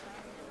around.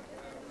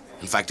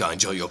 In fact, I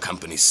enjoy your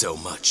company so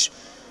much,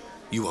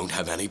 you won't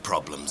have any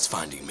problems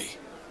finding me.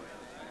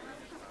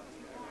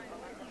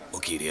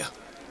 Orquídea,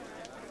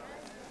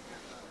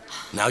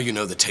 now you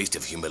know the taste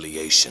of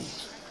humiliation.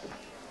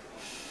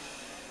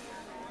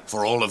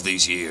 For all of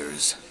these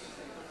years,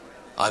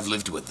 I've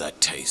lived with that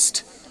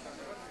taste.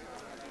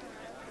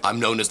 I'm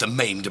known as the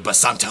maimed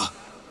Basanta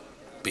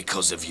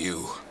because of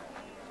you.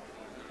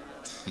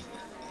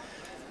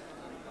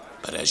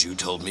 But as you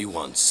told me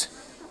once,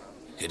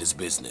 it is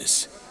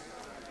business.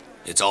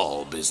 It's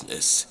all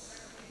business.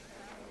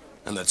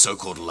 And that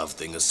so-called love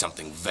thing is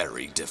something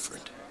very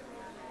different.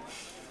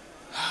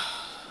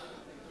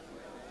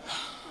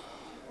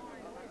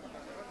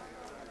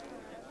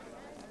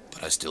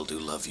 But I still do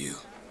love you.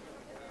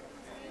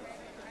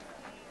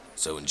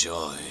 So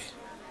enjoy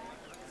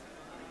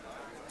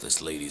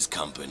this lady's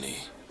company.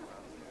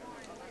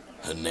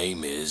 Her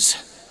name is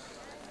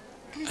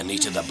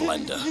Anita the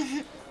Blender.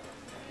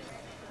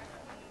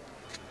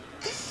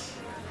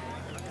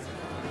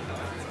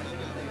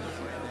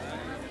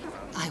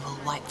 I will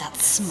wipe that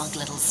smug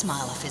little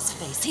smile off his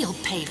face. He'll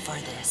pay for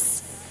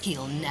this.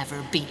 He'll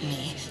never beat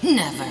me.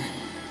 Never.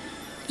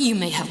 You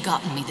may have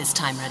gotten me this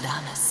time,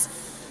 Radames,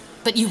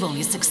 but you've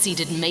only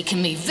succeeded in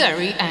making me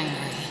very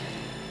angry.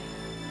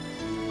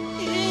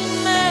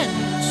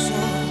 Inmenso,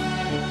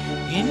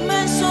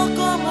 inmenso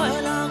como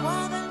el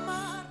agua del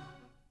mar.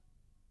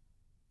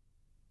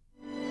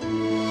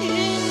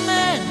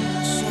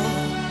 Inmenso,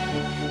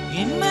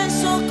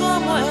 inmenso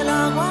como el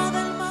agua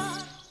del mar.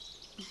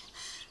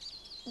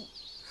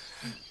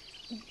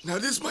 Now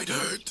this might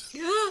hurt.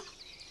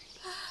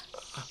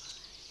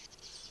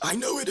 I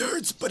know it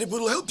hurts, but it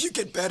will help you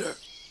get better.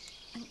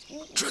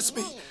 Trust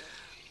me.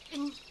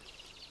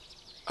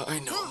 I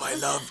know, my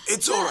love.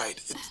 It's all right.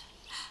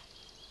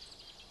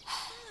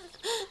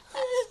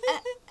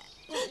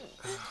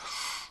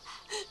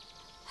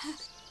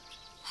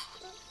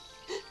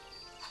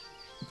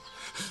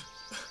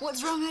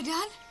 What's wrong,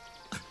 Adan?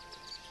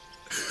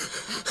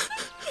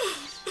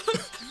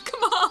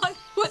 Come on,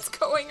 what's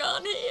going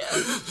on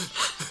here?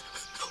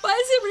 Why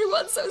is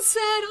everyone so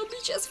sad? I'll be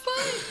just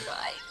fine,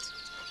 right?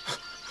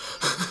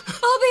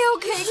 I'll be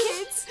okay,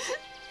 kids.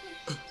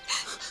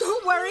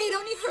 Don't worry, it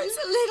only hurts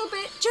a little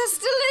bit,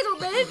 just a little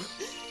bit.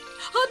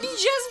 I'll be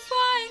just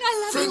fine.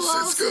 I love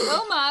Francisca, you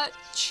all so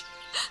much.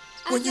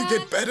 When you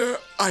get better,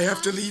 I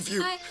have to leave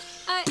you.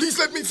 Please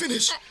let me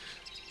finish.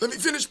 Let me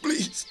finish,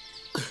 please.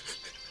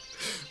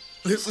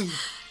 Listen,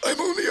 I'm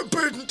only a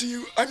burden to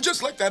you. I'm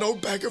just like that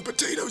old bag of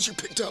potatoes you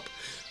picked up.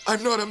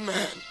 I'm not a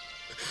man.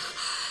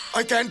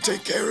 I can't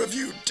take care of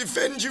you,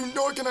 defend you,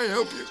 nor can I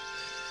help you.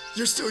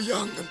 You're still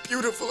young and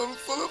beautiful and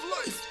full of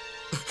life.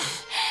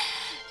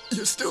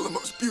 You're still the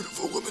most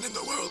beautiful woman in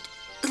the world.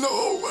 In the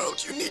whole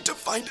world, you need to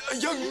find a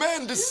young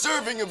man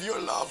deserving of your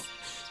love.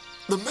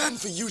 The man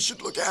for you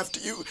should look after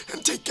you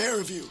and take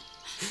care of you.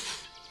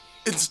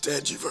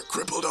 Instead, you've a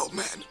crippled old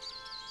man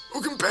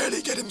who can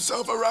barely get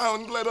himself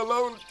around, let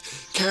alone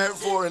care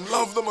for and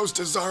love the most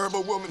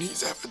desirable woman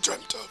he's ever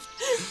dreamt of.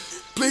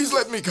 Please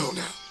let me go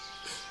now.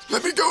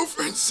 Let me go,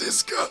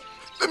 Francisca.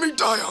 Let me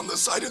die on the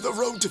side of the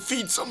road to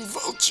feed some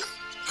vulture.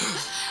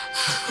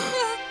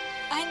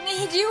 I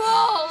need you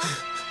all.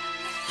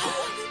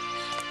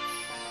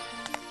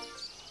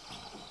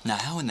 Now,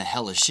 how in the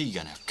hell is she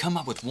gonna come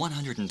up with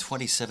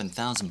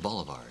 127,000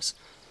 bolivars?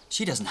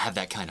 She doesn't have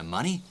that kind of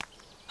money.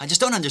 I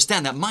just don't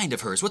understand that mind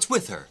of hers. What's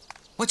with her?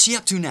 What's she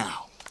up to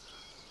now?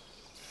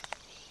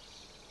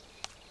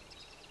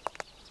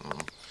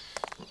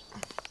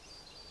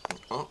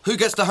 Who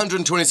gets the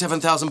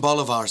 127,000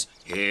 bolivars?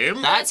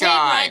 Him? That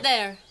guy. Right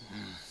there.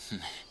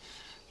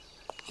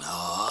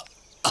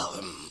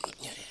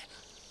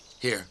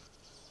 Here.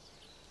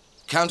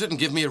 Count it and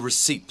give me a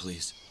receipt,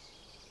 please.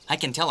 I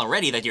can tell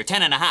already that you're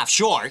 10.5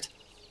 short.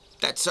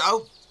 That's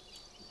so?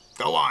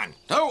 Go on.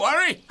 Don't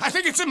worry. I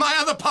think it's in my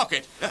other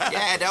pocket.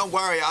 Yeah, don't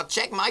worry. I'll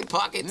check my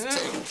pockets,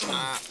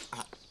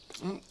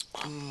 too.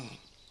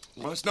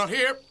 Well, it's not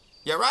here.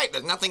 You're right.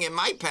 There's nothing in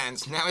my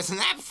pants. Now, isn't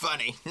that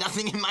funny?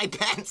 Nothing in my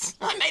pants.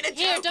 I made a joke.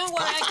 Here, don't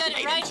worry. I got it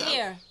made a right joke.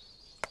 here.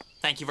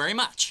 Thank you very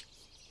much.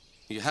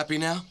 You happy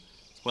now?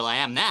 Well, I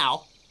am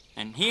now.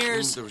 And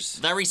here's the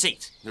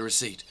receipt. The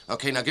receipt.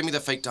 Okay, now give me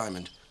the fake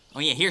diamond. Oh,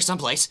 yeah, here's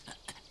someplace.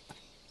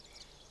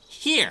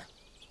 Here.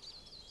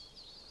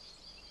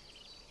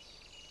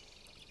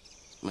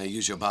 May I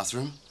use your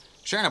bathroom?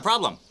 Sure, no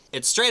problem.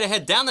 It's straight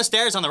ahead down the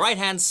stairs on the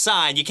right-hand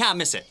side. You can't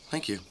miss it.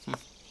 Thank you.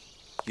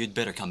 You'd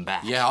better come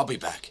back. Yeah, I'll be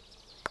back.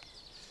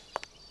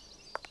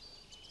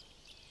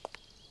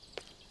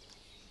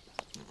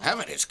 Have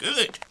it. It's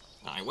good.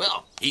 I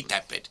will. Eat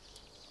that bit.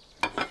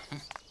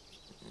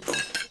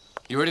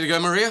 You ready to go,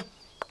 Maria?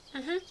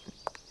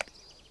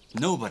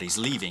 Nobody's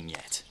leaving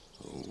yet.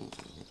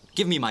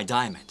 Give me my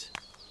diamond.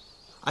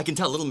 I can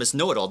tell little Miss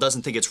Know-It-All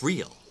doesn't think it's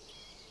real.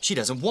 She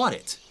doesn't want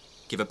it.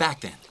 Give it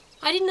back then.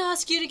 I didn't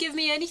ask you to give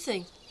me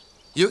anything.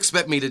 You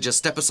expect me to just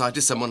step aside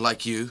to someone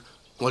like you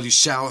while you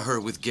shower her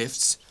with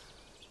gifts?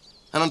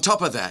 And on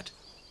top of that,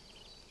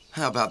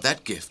 how about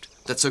that gift,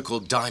 that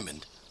so-called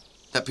diamond,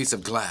 that piece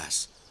of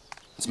glass?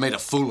 It's made a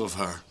fool of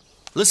her.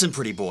 Listen,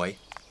 pretty boy.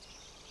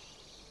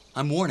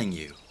 I'm warning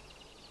you.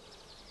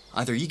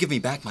 Either you give me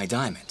back my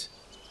diamond,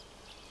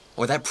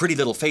 or that pretty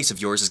little face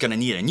of yours is going to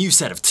need a new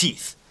set of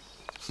teeth.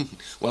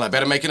 Well, I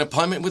better make an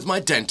appointment with my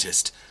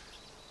dentist.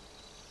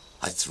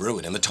 I threw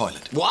it in the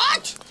toilet.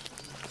 What?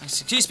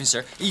 Excuse me,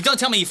 sir. You don't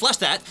tell me you flushed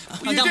that.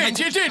 You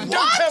did.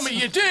 Don't tell me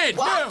you did.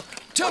 What? No.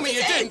 Tell me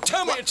you didn't.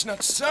 Tell me it's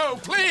not so.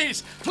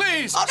 Please.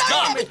 Please. Oh, no.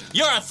 Stop it.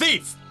 You're a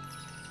thief.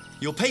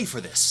 You'll pay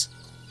for this.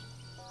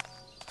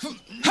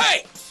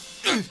 Hey!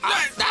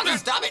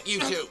 Stop it, you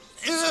two.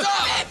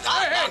 Stop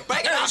it!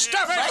 Break it up!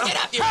 Stop it! Break it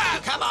up, you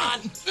two! Come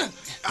on!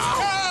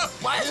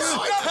 Why are you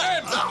always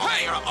fighting? Oh,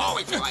 you're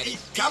always fighting.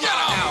 Come on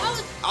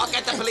now! I'll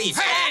get the police.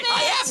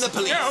 I am the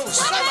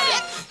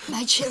police.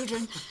 My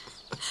children.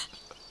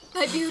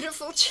 My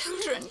beautiful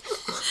children.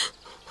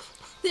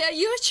 They are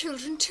your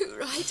children too,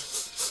 right?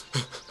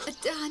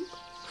 Dan,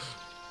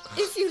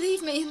 if you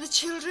leave me and the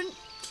children,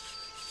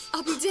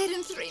 I'll be dead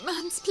in 3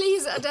 months.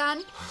 Please,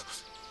 Dan.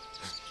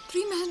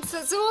 3 months,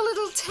 that's all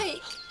it'll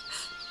take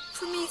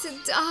for me to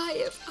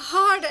die of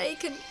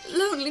heartache and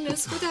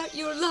loneliness without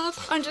your love,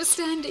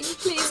 understanding.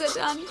 Please,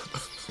 Dan.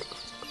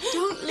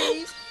 Don't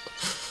leave.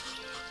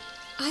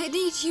 I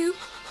need you.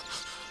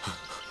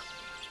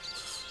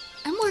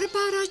 And what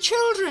about our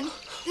children?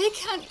 They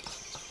can't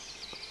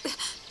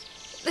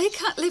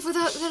live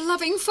without their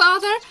loving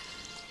father.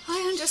 I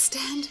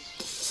understand.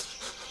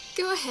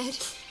 Go ahead.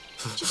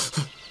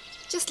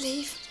 Just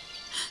leave.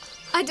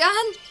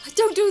 Dan,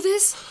 don't do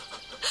this.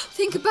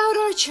 Think about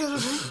our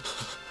children.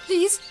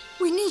 Please,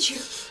 we need you.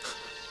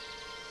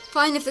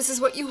 Fine if this is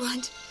what you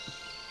want.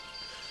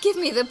 Give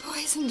me the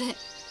poison then,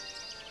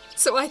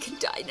 so I can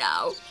die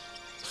now.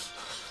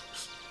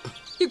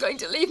 You're going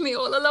to leave me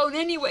all alone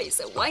anyway,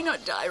 so why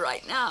not die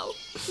right now?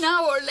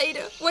 Now or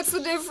later, what's the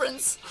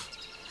difference?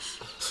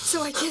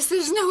 So I guess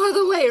there's no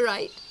other way,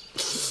 right?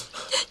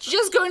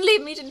 Just go and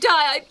leave me to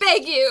die, I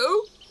beg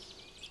you.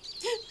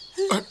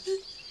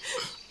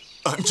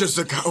 I'm just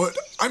a coward.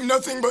 I'm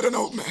nothing but an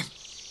old man.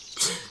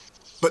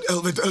 But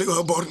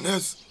Elvidelio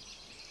Albornoz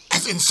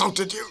has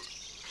insulted you.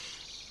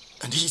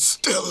 And he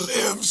still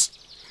lives.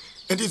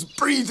 And is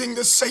breathing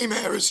the same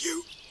air as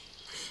you.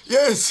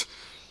 Yes,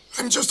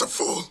 I'm just a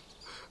fool.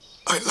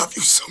 I love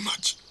you so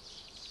much.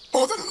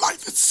 More than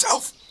life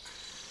itself.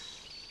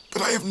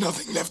 But I have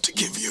nothing left to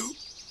give you.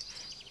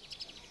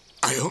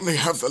 I only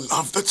have the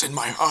love that's in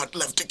my heart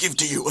left to give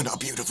to you and our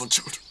beautiful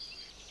children.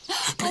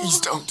 Please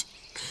don't.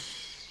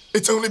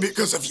 It's only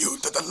because of you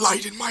that the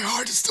light in my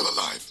heart is still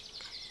alive.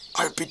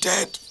 I would be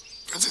dead,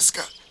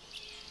 Francisca.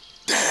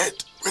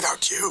 Dead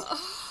without you.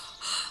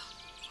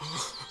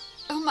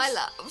 Oh, my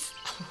love.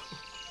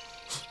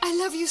 I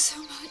love you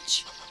so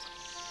much.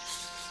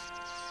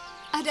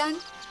 Dan,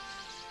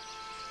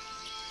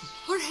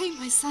 Jorge,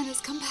 my son, has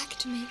come back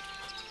to me.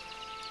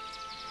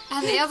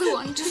 And the other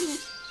one, too.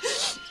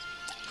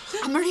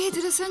 María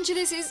de Los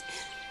Ángeles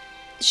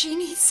she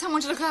needs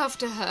someone to look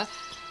after her.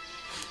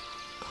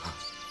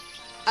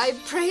 I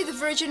pray the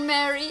Virgin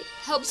Mary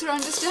helps her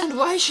understand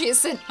why she has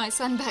sent my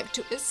son back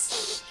to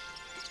us.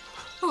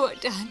 Oh,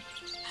 Dan.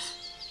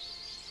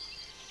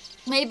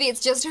 Maybe it's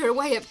just her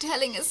way of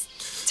telling us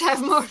to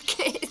have more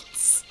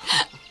kids.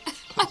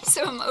 I'm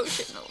so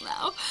emotional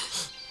now.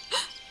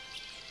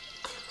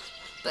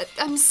 But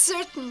I'm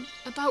certain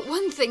about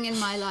one thing in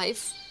my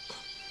life.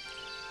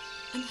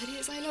 And that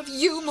is, I love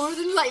you more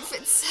than life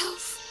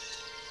itself.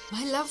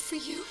 My love for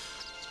you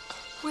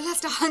will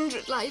last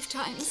 100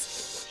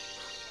 lifetimes.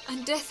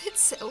 And death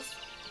itself,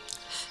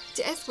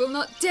 death will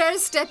not dare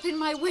step in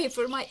my way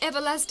for my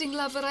everlasting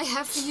love that I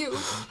have for you.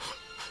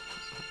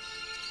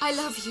 I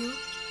love you.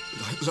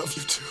 I love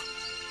you too.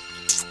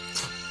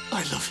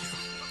 I love you.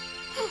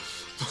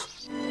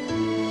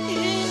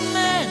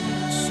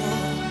 Inmenso,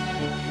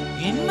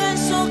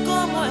 inmenso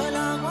como el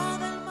agua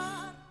del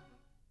mar.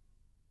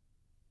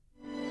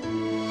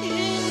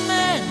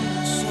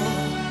 Inmenso,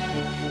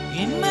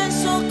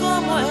 inmenso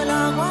como el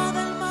agua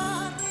del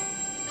mar.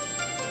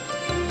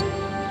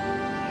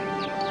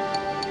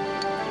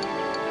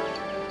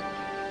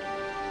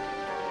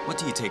 What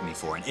do you take me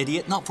for, an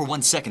idiot? Not for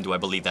 1 second do I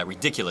believe that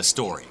ridiculous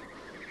story.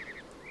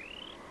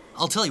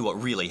 I'll tell you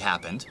what really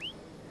happened.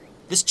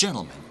 This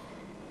gentleman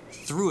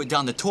threw it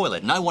down the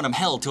toilet, and I want him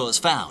held till it's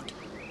found.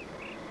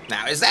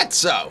 Now, is that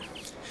so?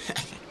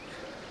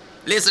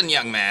 Listen,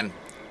 young man.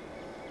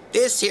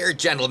 This here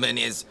gentleman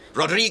is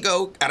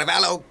Rodrigo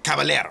Arévalo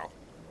Caballero.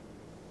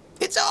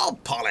 It's all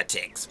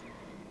politics.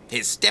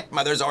 His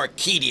stepmother's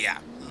Orquídea.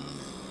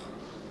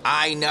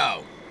 I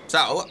know.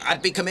 So,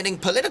 I'd be committing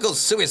political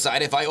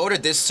suicide if I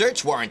ordered this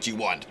search warrant you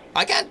want.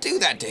 I can't do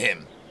that to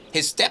him.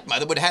 His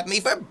stepmother would have me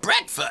for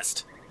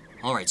breakfast.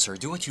 All right, sir,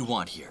 do what you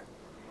want here.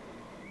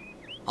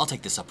 I'll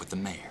take this up with the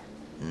mayor.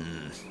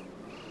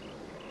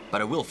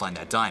 But I will find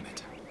that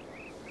diamond.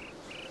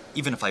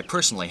 Even if I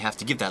personally have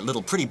to give that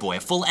little pretty boy a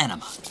full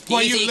enema.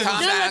 Easy,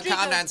 calm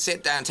down,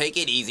 sit down. Take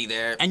it easy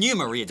there. And you,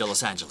 Maria de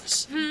Los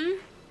Angeles.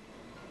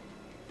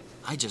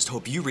 I just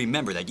hope you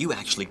remember that you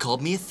actually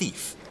called me a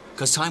thief.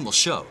 Because time will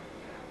show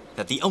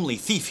that the only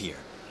thief here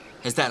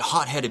is that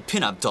hot-headed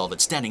pin-up doll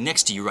that's standing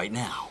next to you right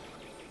now.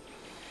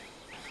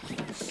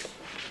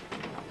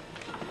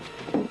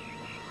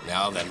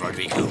 Now then,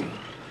 Rodrigo.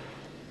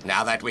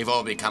 Now that we've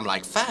all become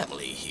like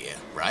family here,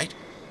 right?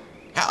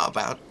 How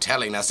about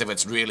telling us if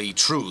it's really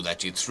true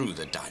that you threw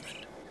the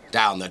diamond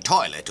down the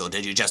toilet, or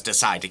did you just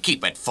decide to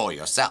keep it for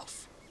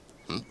yourself?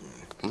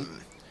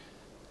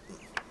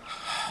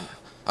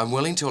 I'm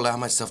willing to allow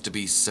myself to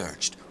be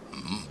searched,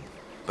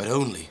 but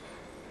only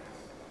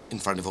in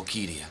front of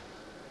Orquídea.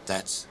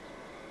 That's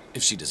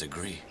if she does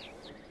agree.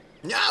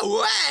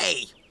 No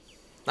way!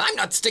 I'm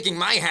not sticking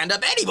my hand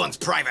up anyone's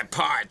private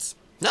parts.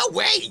 No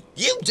way!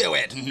 You do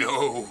it!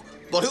 No.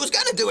 Well, who's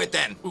gonna do it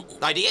then?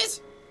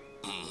 Ideas?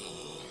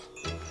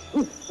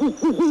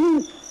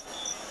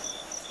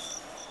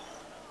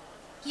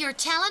 You're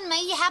telling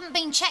me you haven't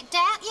been checked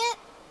out yet?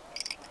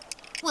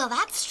 Well,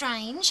 that's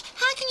strange.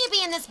 How can you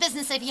be in this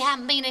business if you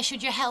haven't been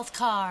issued your health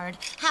card?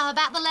 How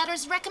about the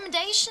letter's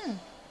recommendation?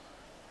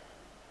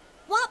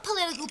 What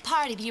political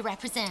party do you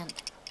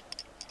represent?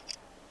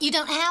 You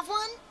don't have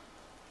one?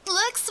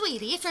 Look,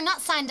 sweetie, if you're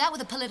not signed up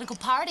with a political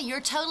party, you're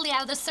totally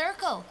out of the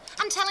circle.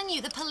 I'm telling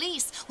you, the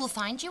police will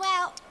find you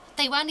out.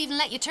 They won't even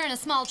let you turn a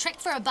small trick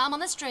for a bum on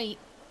the street.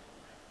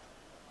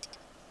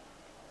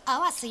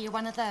 Oh, I see you're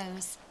one of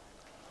those.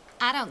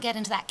 I don't get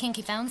into that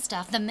kinky phone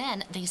stuff. The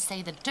men, they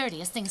say the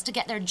dirtiest things to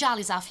get their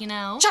jollies off, you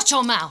know. Shut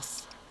your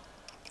mouth!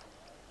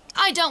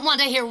 I don't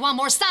want to hear one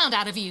more sound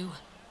out of you.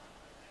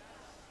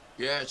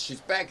 Yeah,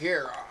 she's back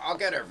here. I'll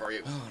get her for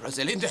you. Oh,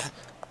 Rosalinda.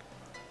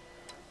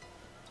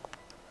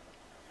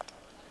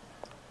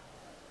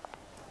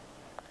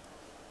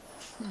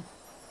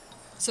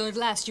 So at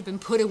last you've been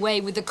put away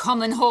with the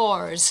common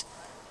whores.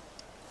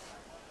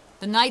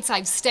 The nights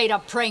I've stayed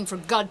up praying for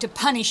God to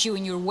punish you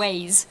in your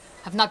ways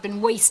have not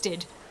been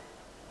wasted.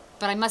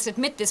 But I must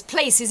admit this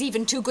place is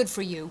even too good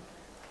for you.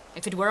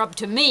 If it were up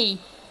to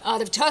me,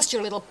 I'd have tossed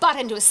your little butt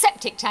into a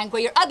septic tank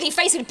where your ugly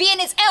face would be in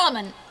its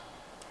element.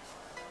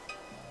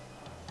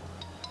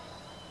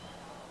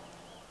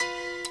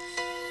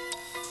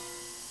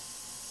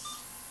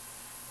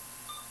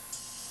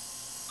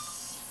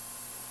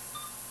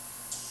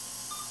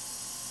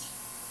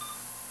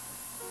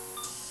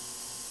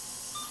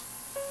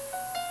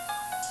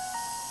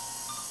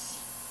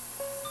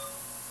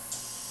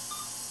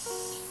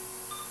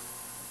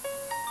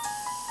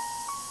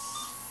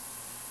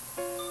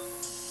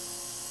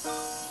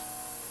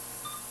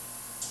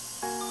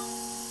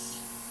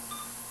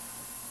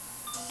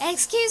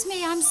 Excuse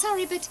me, I'm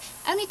sorry, but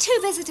only 2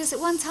 visitors at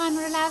one time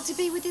are allowed to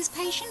be with this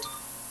patient.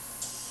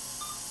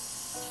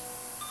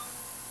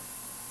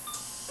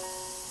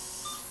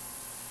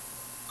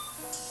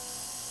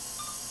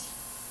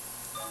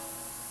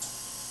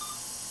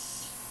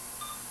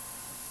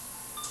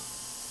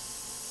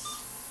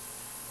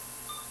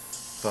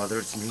 Father,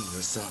 it's me,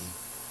 your son.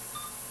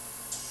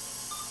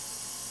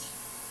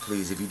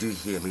 Please, if you do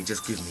hear me,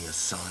 just give me a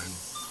sign.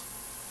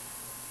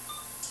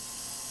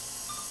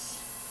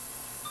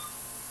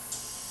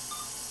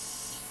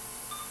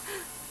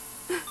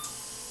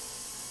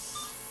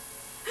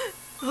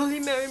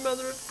 Holy Mary,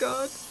 Mother of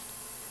God,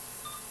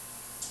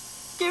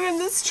 give him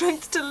the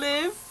strength to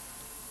live.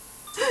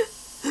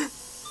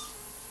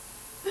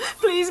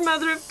 Please,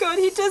 Mother of God,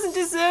 he doesn't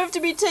deserve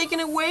to be taken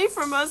away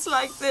from us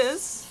like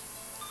this.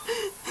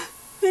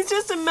 He's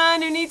just a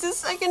man who needs a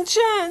second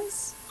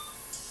chance.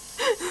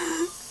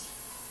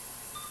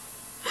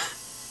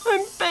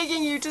 I'm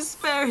begging you to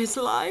spare his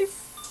life.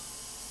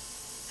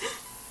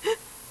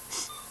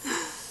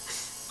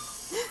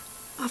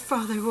 Our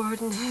Father who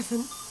art in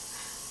heaven,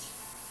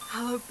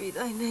 hallowed be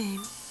thy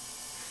name.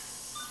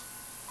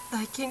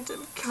 Thy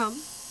kingdom come,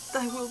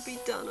 thy will be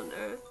done on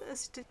earth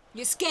as it is.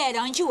 You're scared,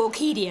 aren't you,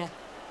 Orquídea?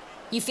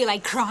 You feel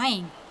like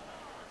crying.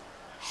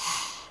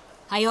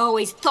 I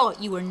always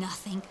thought you were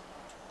nothing.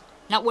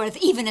 Not worth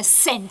even a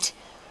cent.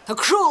 A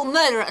cruel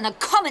murderer and a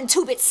common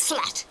 2-bit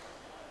slut.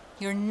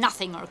 You're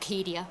nothing,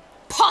 Orquídea.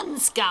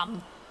 Pond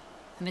scum.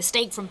 A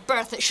mistake from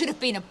birth that should have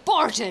been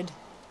aborted.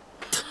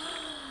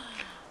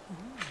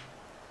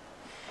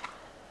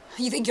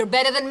 You think you're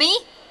better than me?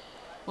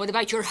 What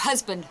about your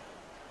husband?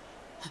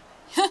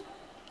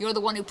 You're the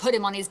one who put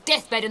him on his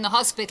deathbed in the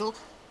hospital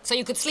so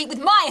you could sleep with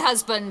my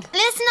husband.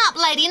 Listen up,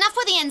 lady. Enough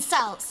with the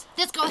insults.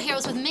 This girl here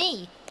is with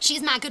me.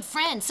 She's my good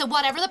friend, so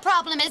whatever the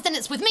problem is, then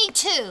it's with me,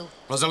 too.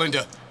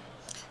 Rosalinda,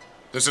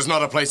 this is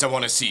not a place I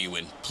want to see you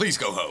in. Please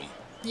go home.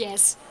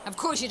 Yes, of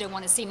course you don't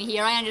want to see me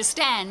here, I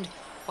understand.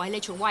 Why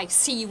let your wife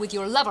see you with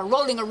your lover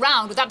rolling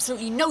around with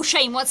absolutely no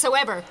shame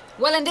whatsoever?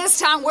 Well, in this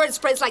town, word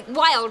spreads like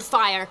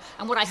wildfire.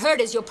 And what I heard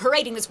is you're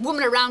parading this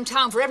woman around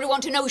town for everyone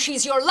to know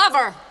she's your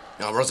lover.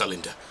 Now,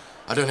 Rosalinda,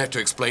 I don't have to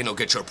explain or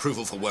get your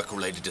approval for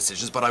work-related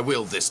decisions, but I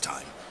will this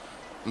time.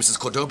 Mrs.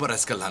 Cordoba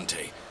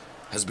Escalante,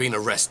 has been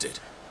arrested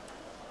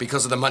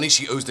because of the money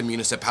she owes the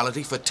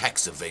municipality for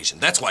tax evasion.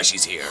 That's why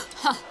she's here.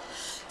 Huh.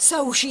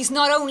 So she's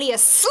not only a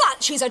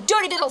slut, she's a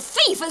dirty little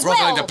thief as well.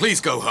 Rosalinda, please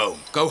go home.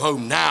 Go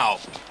home now.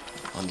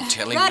 I'm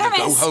telling you to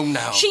go home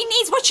now. What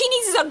she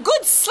needs is a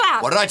good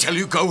slap. What did I tell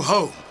you? Go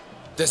home.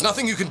 There's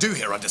nothing you can do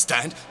here,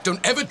 understand?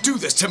 Don't ever do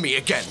this to me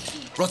again.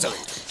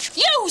 Rosalinda.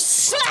 You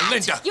slut!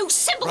 Rosalinda! You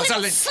simple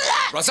little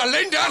slut!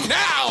 Rosalinda,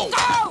 now!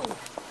 Go!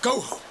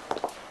 Go home.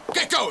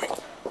 Get going.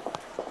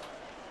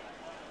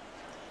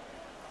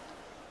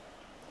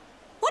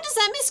 What does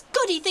that Miss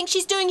Goody think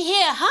she's doing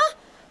here, huh?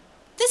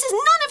 This is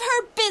none of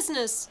her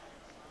business.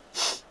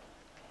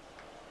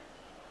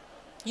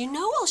 You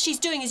know all she's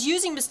doing is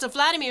using Mr.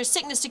 Vladimir's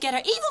sickness to get her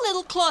evil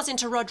little claws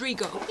into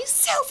Rodrigo. You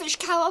selfish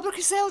cow, Albert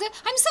Griselda.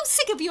 I'm so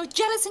sick of your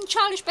jealous and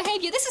childish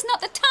behavior. This is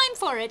not the time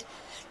for it.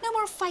 No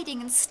more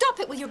fighting and stop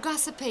it with your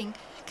gossiping.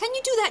 Can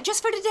you do that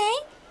just for today?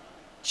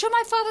 Show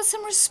my father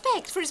some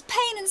respect for his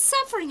pain and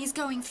suffering he's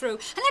going through.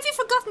 And have you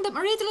forgotten that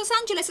Maria de Los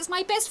Angeles is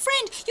my best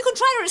friend? You can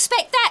try to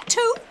respect that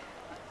too.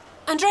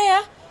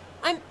 Andrea,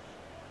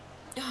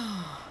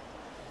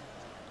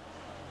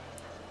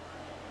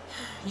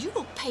 You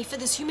will pay for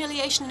this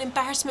humiliation and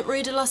embarrassment,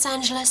 Maria de Los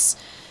Angeles.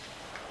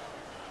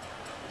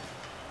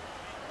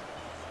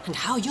 And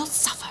how you'll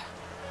suffer.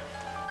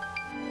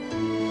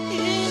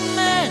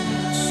 Inmenso,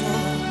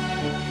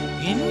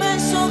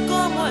 inmenso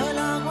como el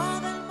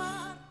agua del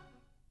mar.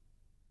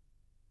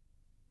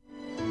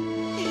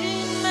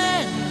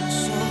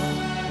 Inmenso,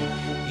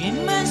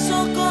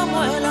 inmenso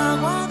como el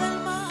agua del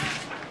mar.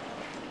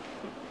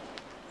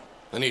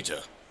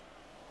 Anita,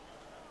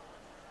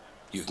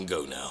 you can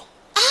go now.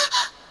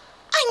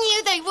 I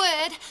knew they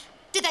would.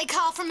 Did they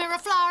call from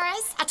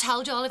Miraflores? I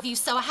told all of you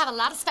so. I have a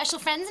lot of special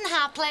friends in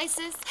high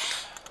places.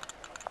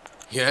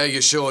 Yeah,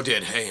 you sure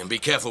did. Hey, and be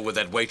careful with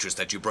that waitress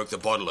that you broke the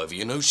bottle over.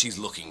 You know she's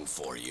looking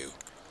for you.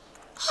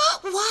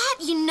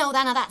 What? You know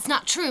that? Now, that's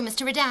not true,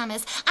 Mr.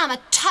 Adamus. I'm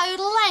a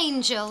total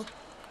angel.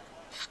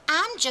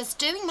 I'm just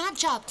doing my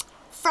job.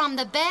 From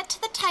the bed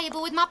to the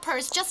table with my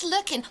purse, just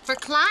looking for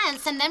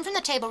clients, and then from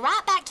the table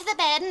right back to the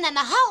bed, and then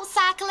the whole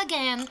cycle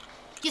again.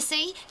 You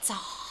see, it's a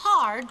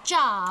hard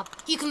job.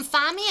 You can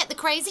find me at the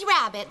Crazy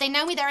Rabbit. They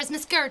know me there as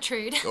Miss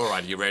Gertrude. All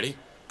right, you ready?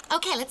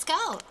 Okay, let's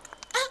go.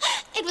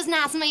 It was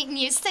nice meeting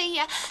you. See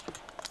ya.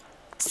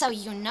 So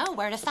you know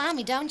where to find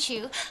me, don't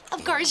you?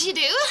 Of course you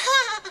do.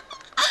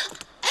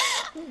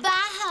 Bye,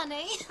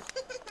 honey.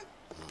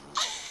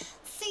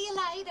 See you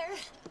later.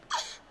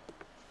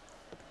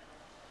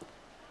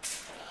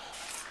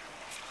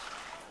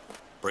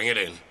 Bring it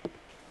in.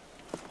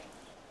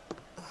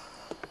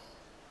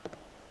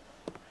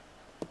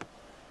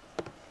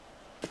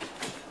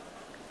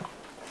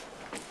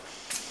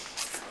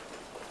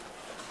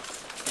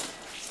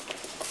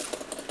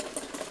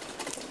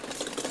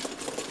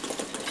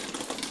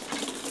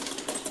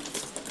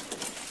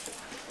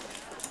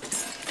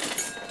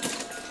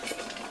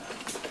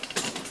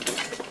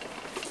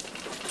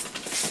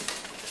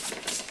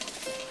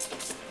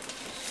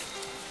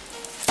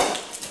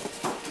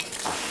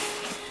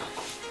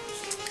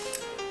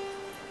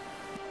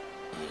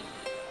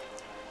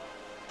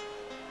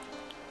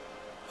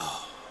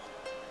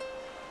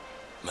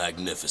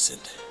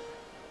 Magnificent.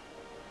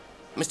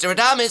 Mr.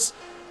 Adamus,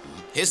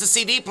 here's the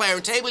CD player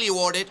and table you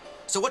ordered.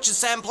 So what should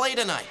Sam play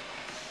tonight?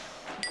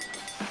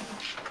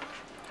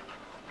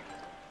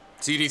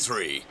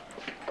 CD3.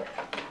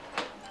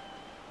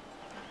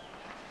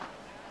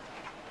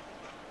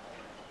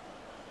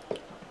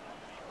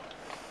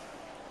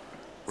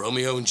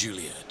 Romeo and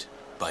Juliet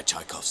by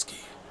Tchaikovsky.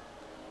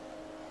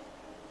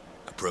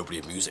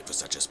 Appropriate music for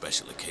such a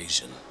special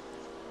occasion.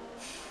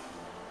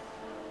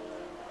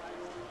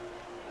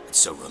 It's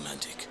so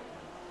romantic.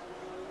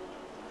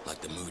 Like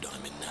the mood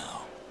I'm in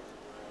now.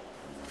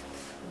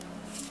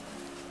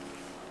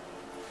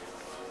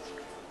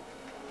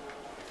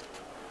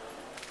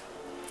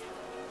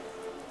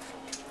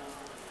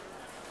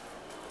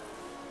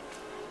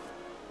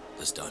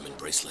 This diamond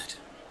bracelet.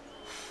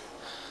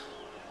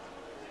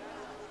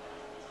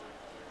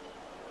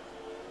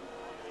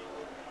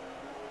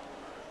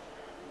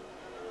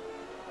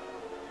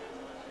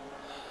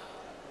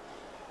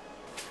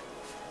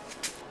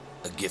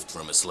 A gift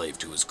from a slave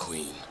to his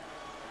queen.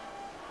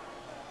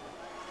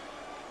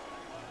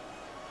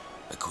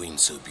 A queen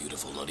so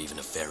beautiful, not even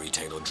a fairy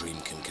tale or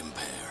dream can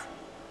compare.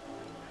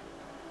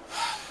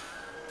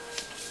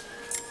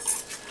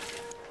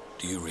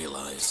 Do you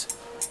realize,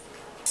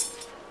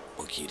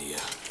 Orquídea,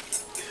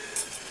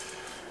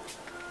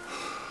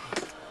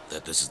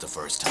 that this is the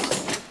first time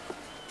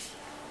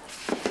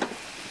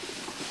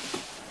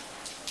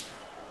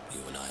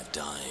you and I have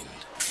dined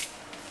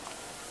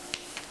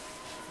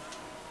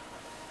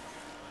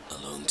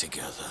alone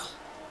together?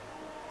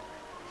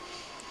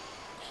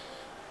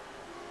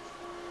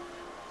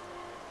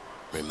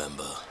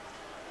 Remember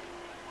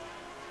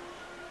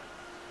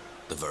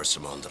the verse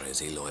from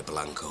Andres Eloy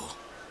Blanco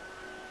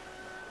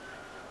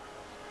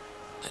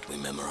that we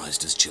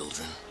memorized as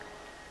children,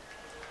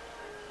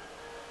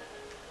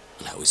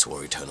 and how we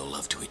swore eternal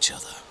love to each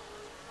other.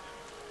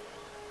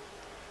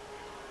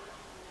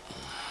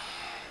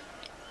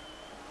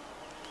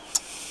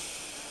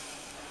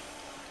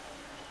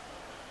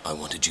 I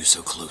wanted you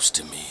so close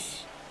to me,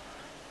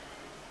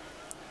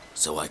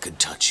 so I could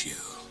touch you.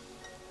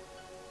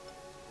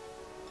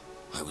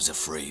 I was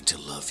afraid to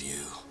love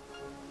you.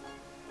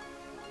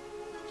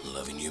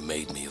 Loving you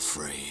made me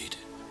afraid.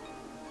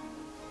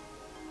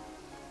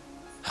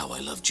 How I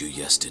loved you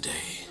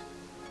yesterday.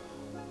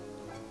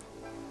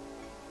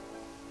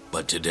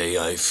 But today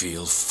I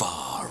feel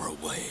far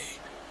away.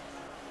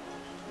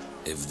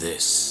 If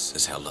this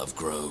is how love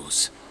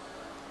grows,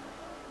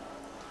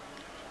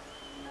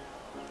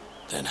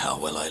 then how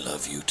will I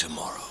love you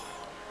tomorrow?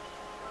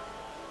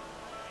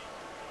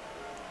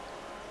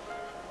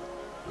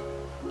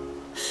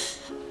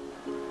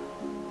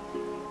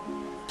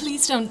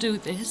 Please don't do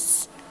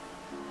this.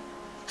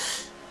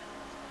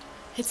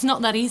 It's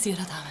not that easy,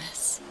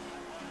 Radames.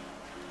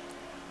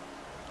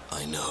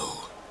 I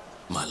know,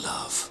 my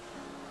love.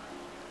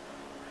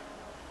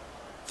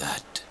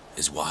 That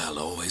is why I'll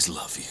always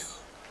love you.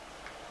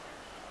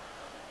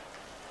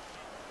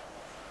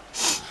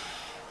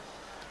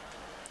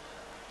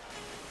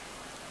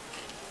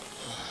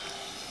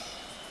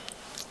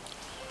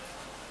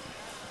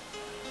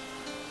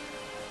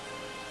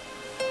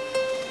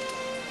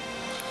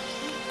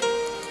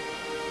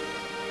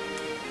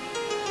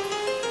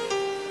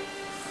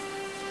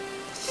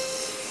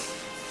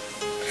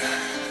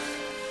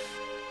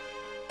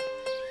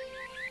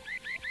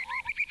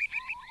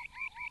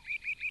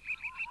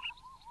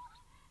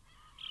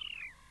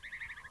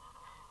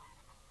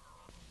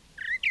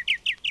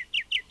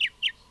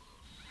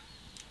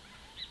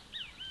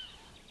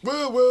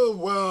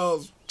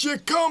 Well,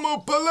 Giacomo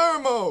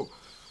Palermo!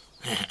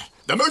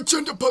 The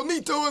merchant of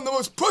Palmito and the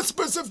most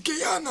prosperous of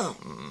Guyana.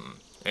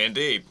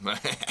 Indeed.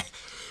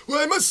 Well,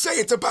 I must say,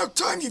 it's about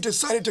time you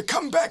decided to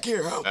come back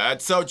here, huh?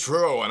 That's so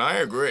true, and I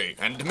agree.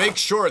 And to make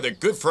sure that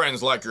good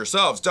friends like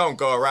yourselves don't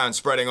go around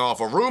spreading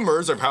awful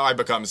rumors of how I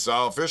become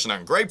selfish and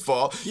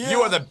ungrateful,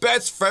 you are the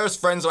best first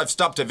friends I've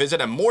stopped to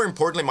visit, and more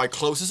importantly, my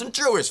closest and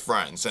truest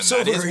friends. And So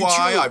that is very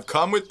why true. I've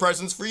come with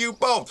presents for you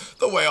both,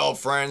 the way all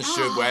friends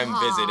should when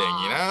visiting,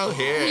 you know?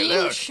 Here, You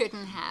look.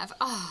 shouldn't have.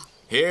 Oh,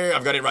 Here,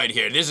 I've got it right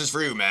here. This is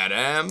for you,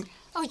 madam.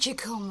 oh,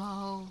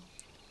 Giacomo.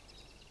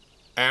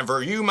 And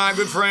for you, my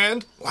good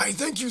friend. Why,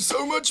 thank you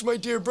so much, my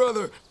dear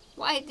brother.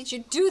 Why did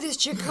you do this,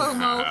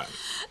 Giacomo?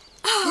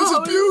 This is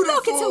beautiful.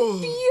 Look, it's so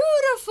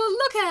beautiful.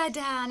 Look at it,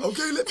 Dan.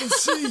 Okay, let me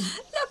see.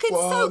 Look, it's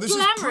wow, so this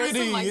glamorous. is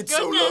pretty. Oh, my It's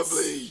goodness. so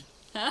lovely.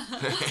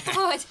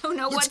 Oh, I don't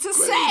know what Looks to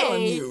great say.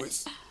 on you.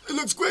 It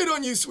looks great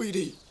on you,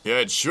 sweetie. Yeah,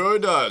 it sure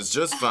does.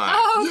 Just fine.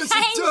 Oh, Yes,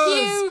 thank it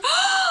does. you.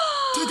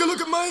 Take a look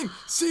at mine.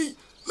 See,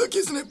 look,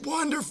 isn't it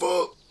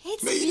wonderful?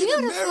 It's Made beautiful.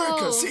 in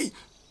America. See,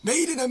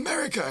 made in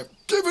America.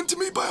 Given to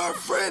me by our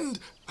friend.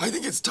 I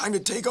think it's time to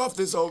take off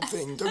this old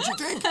thing, don't you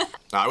think?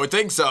 I would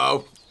think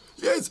so.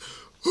 Yes.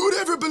 Who'd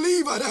ever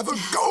believe I'd have a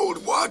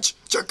gold watch,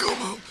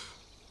 Giacomo?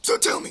 So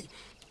tell me,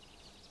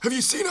 have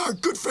you seen our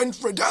good friend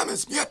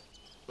Fradamus yet?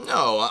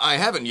 No, I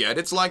haven't yet.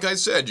 It's like I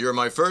said, you're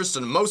my first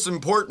and most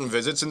important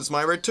visit since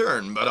my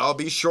return, but I'll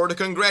be sure to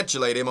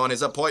congratulate him on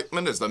his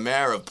appointment as the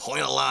mayor of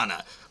Point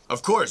Alana.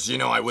 Of course, you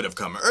know I would have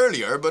come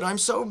earlier, but I'm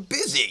so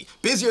busy.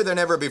 Busier than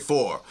ever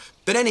before.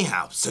 But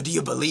anyhow, so do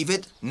you believe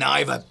it? Now I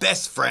have a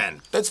best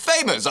friend that's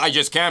famous. I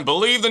just can't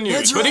believe the news,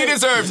 That's but he right.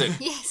 deserves it.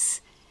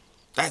 Yes.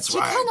 That's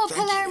right. Giacomo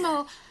Thank you.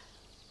 Palermo.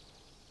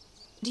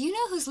 Do you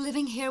know who's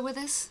living here with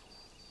us?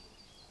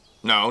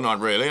 No, not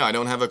really. I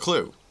don't have a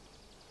clue.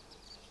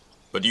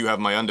 But you have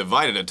my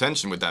undivided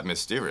attention with that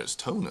mysterious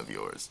tone of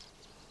yours.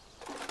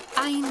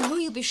 I know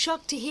you'll be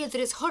shocked to hear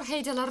that it's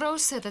Jorge de La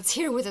Rosa that's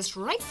here with us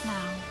right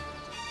now.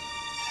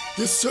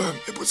 Yes, sir.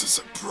 It was a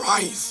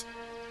surprise.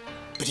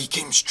 But he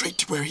came straight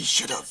to where he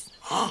should have.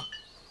 Huh?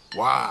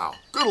 Wow.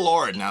 Good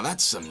Lord, now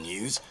that's some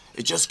news.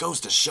 It just goes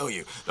to show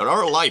you that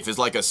our life is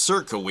like a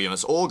circle. We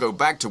must all go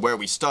back to where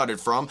we started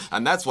from,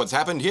 and that's what's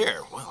happened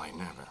here. Well, I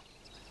never.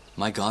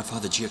 My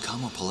godfather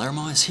Giacomo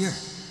Palermo is here.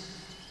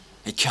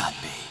 It can't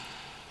be.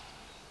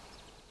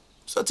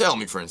 So tell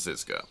me,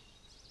 Francisca.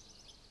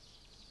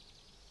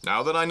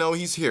 Now that I know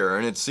he's here,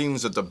 and it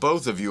seems that the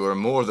both of you are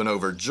more than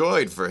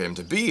overjoyed for him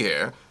to be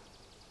here,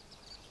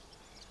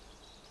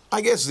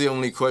 I guess the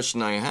only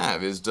question I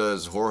have is,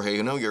 does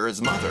Jorge know you're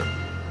his mother?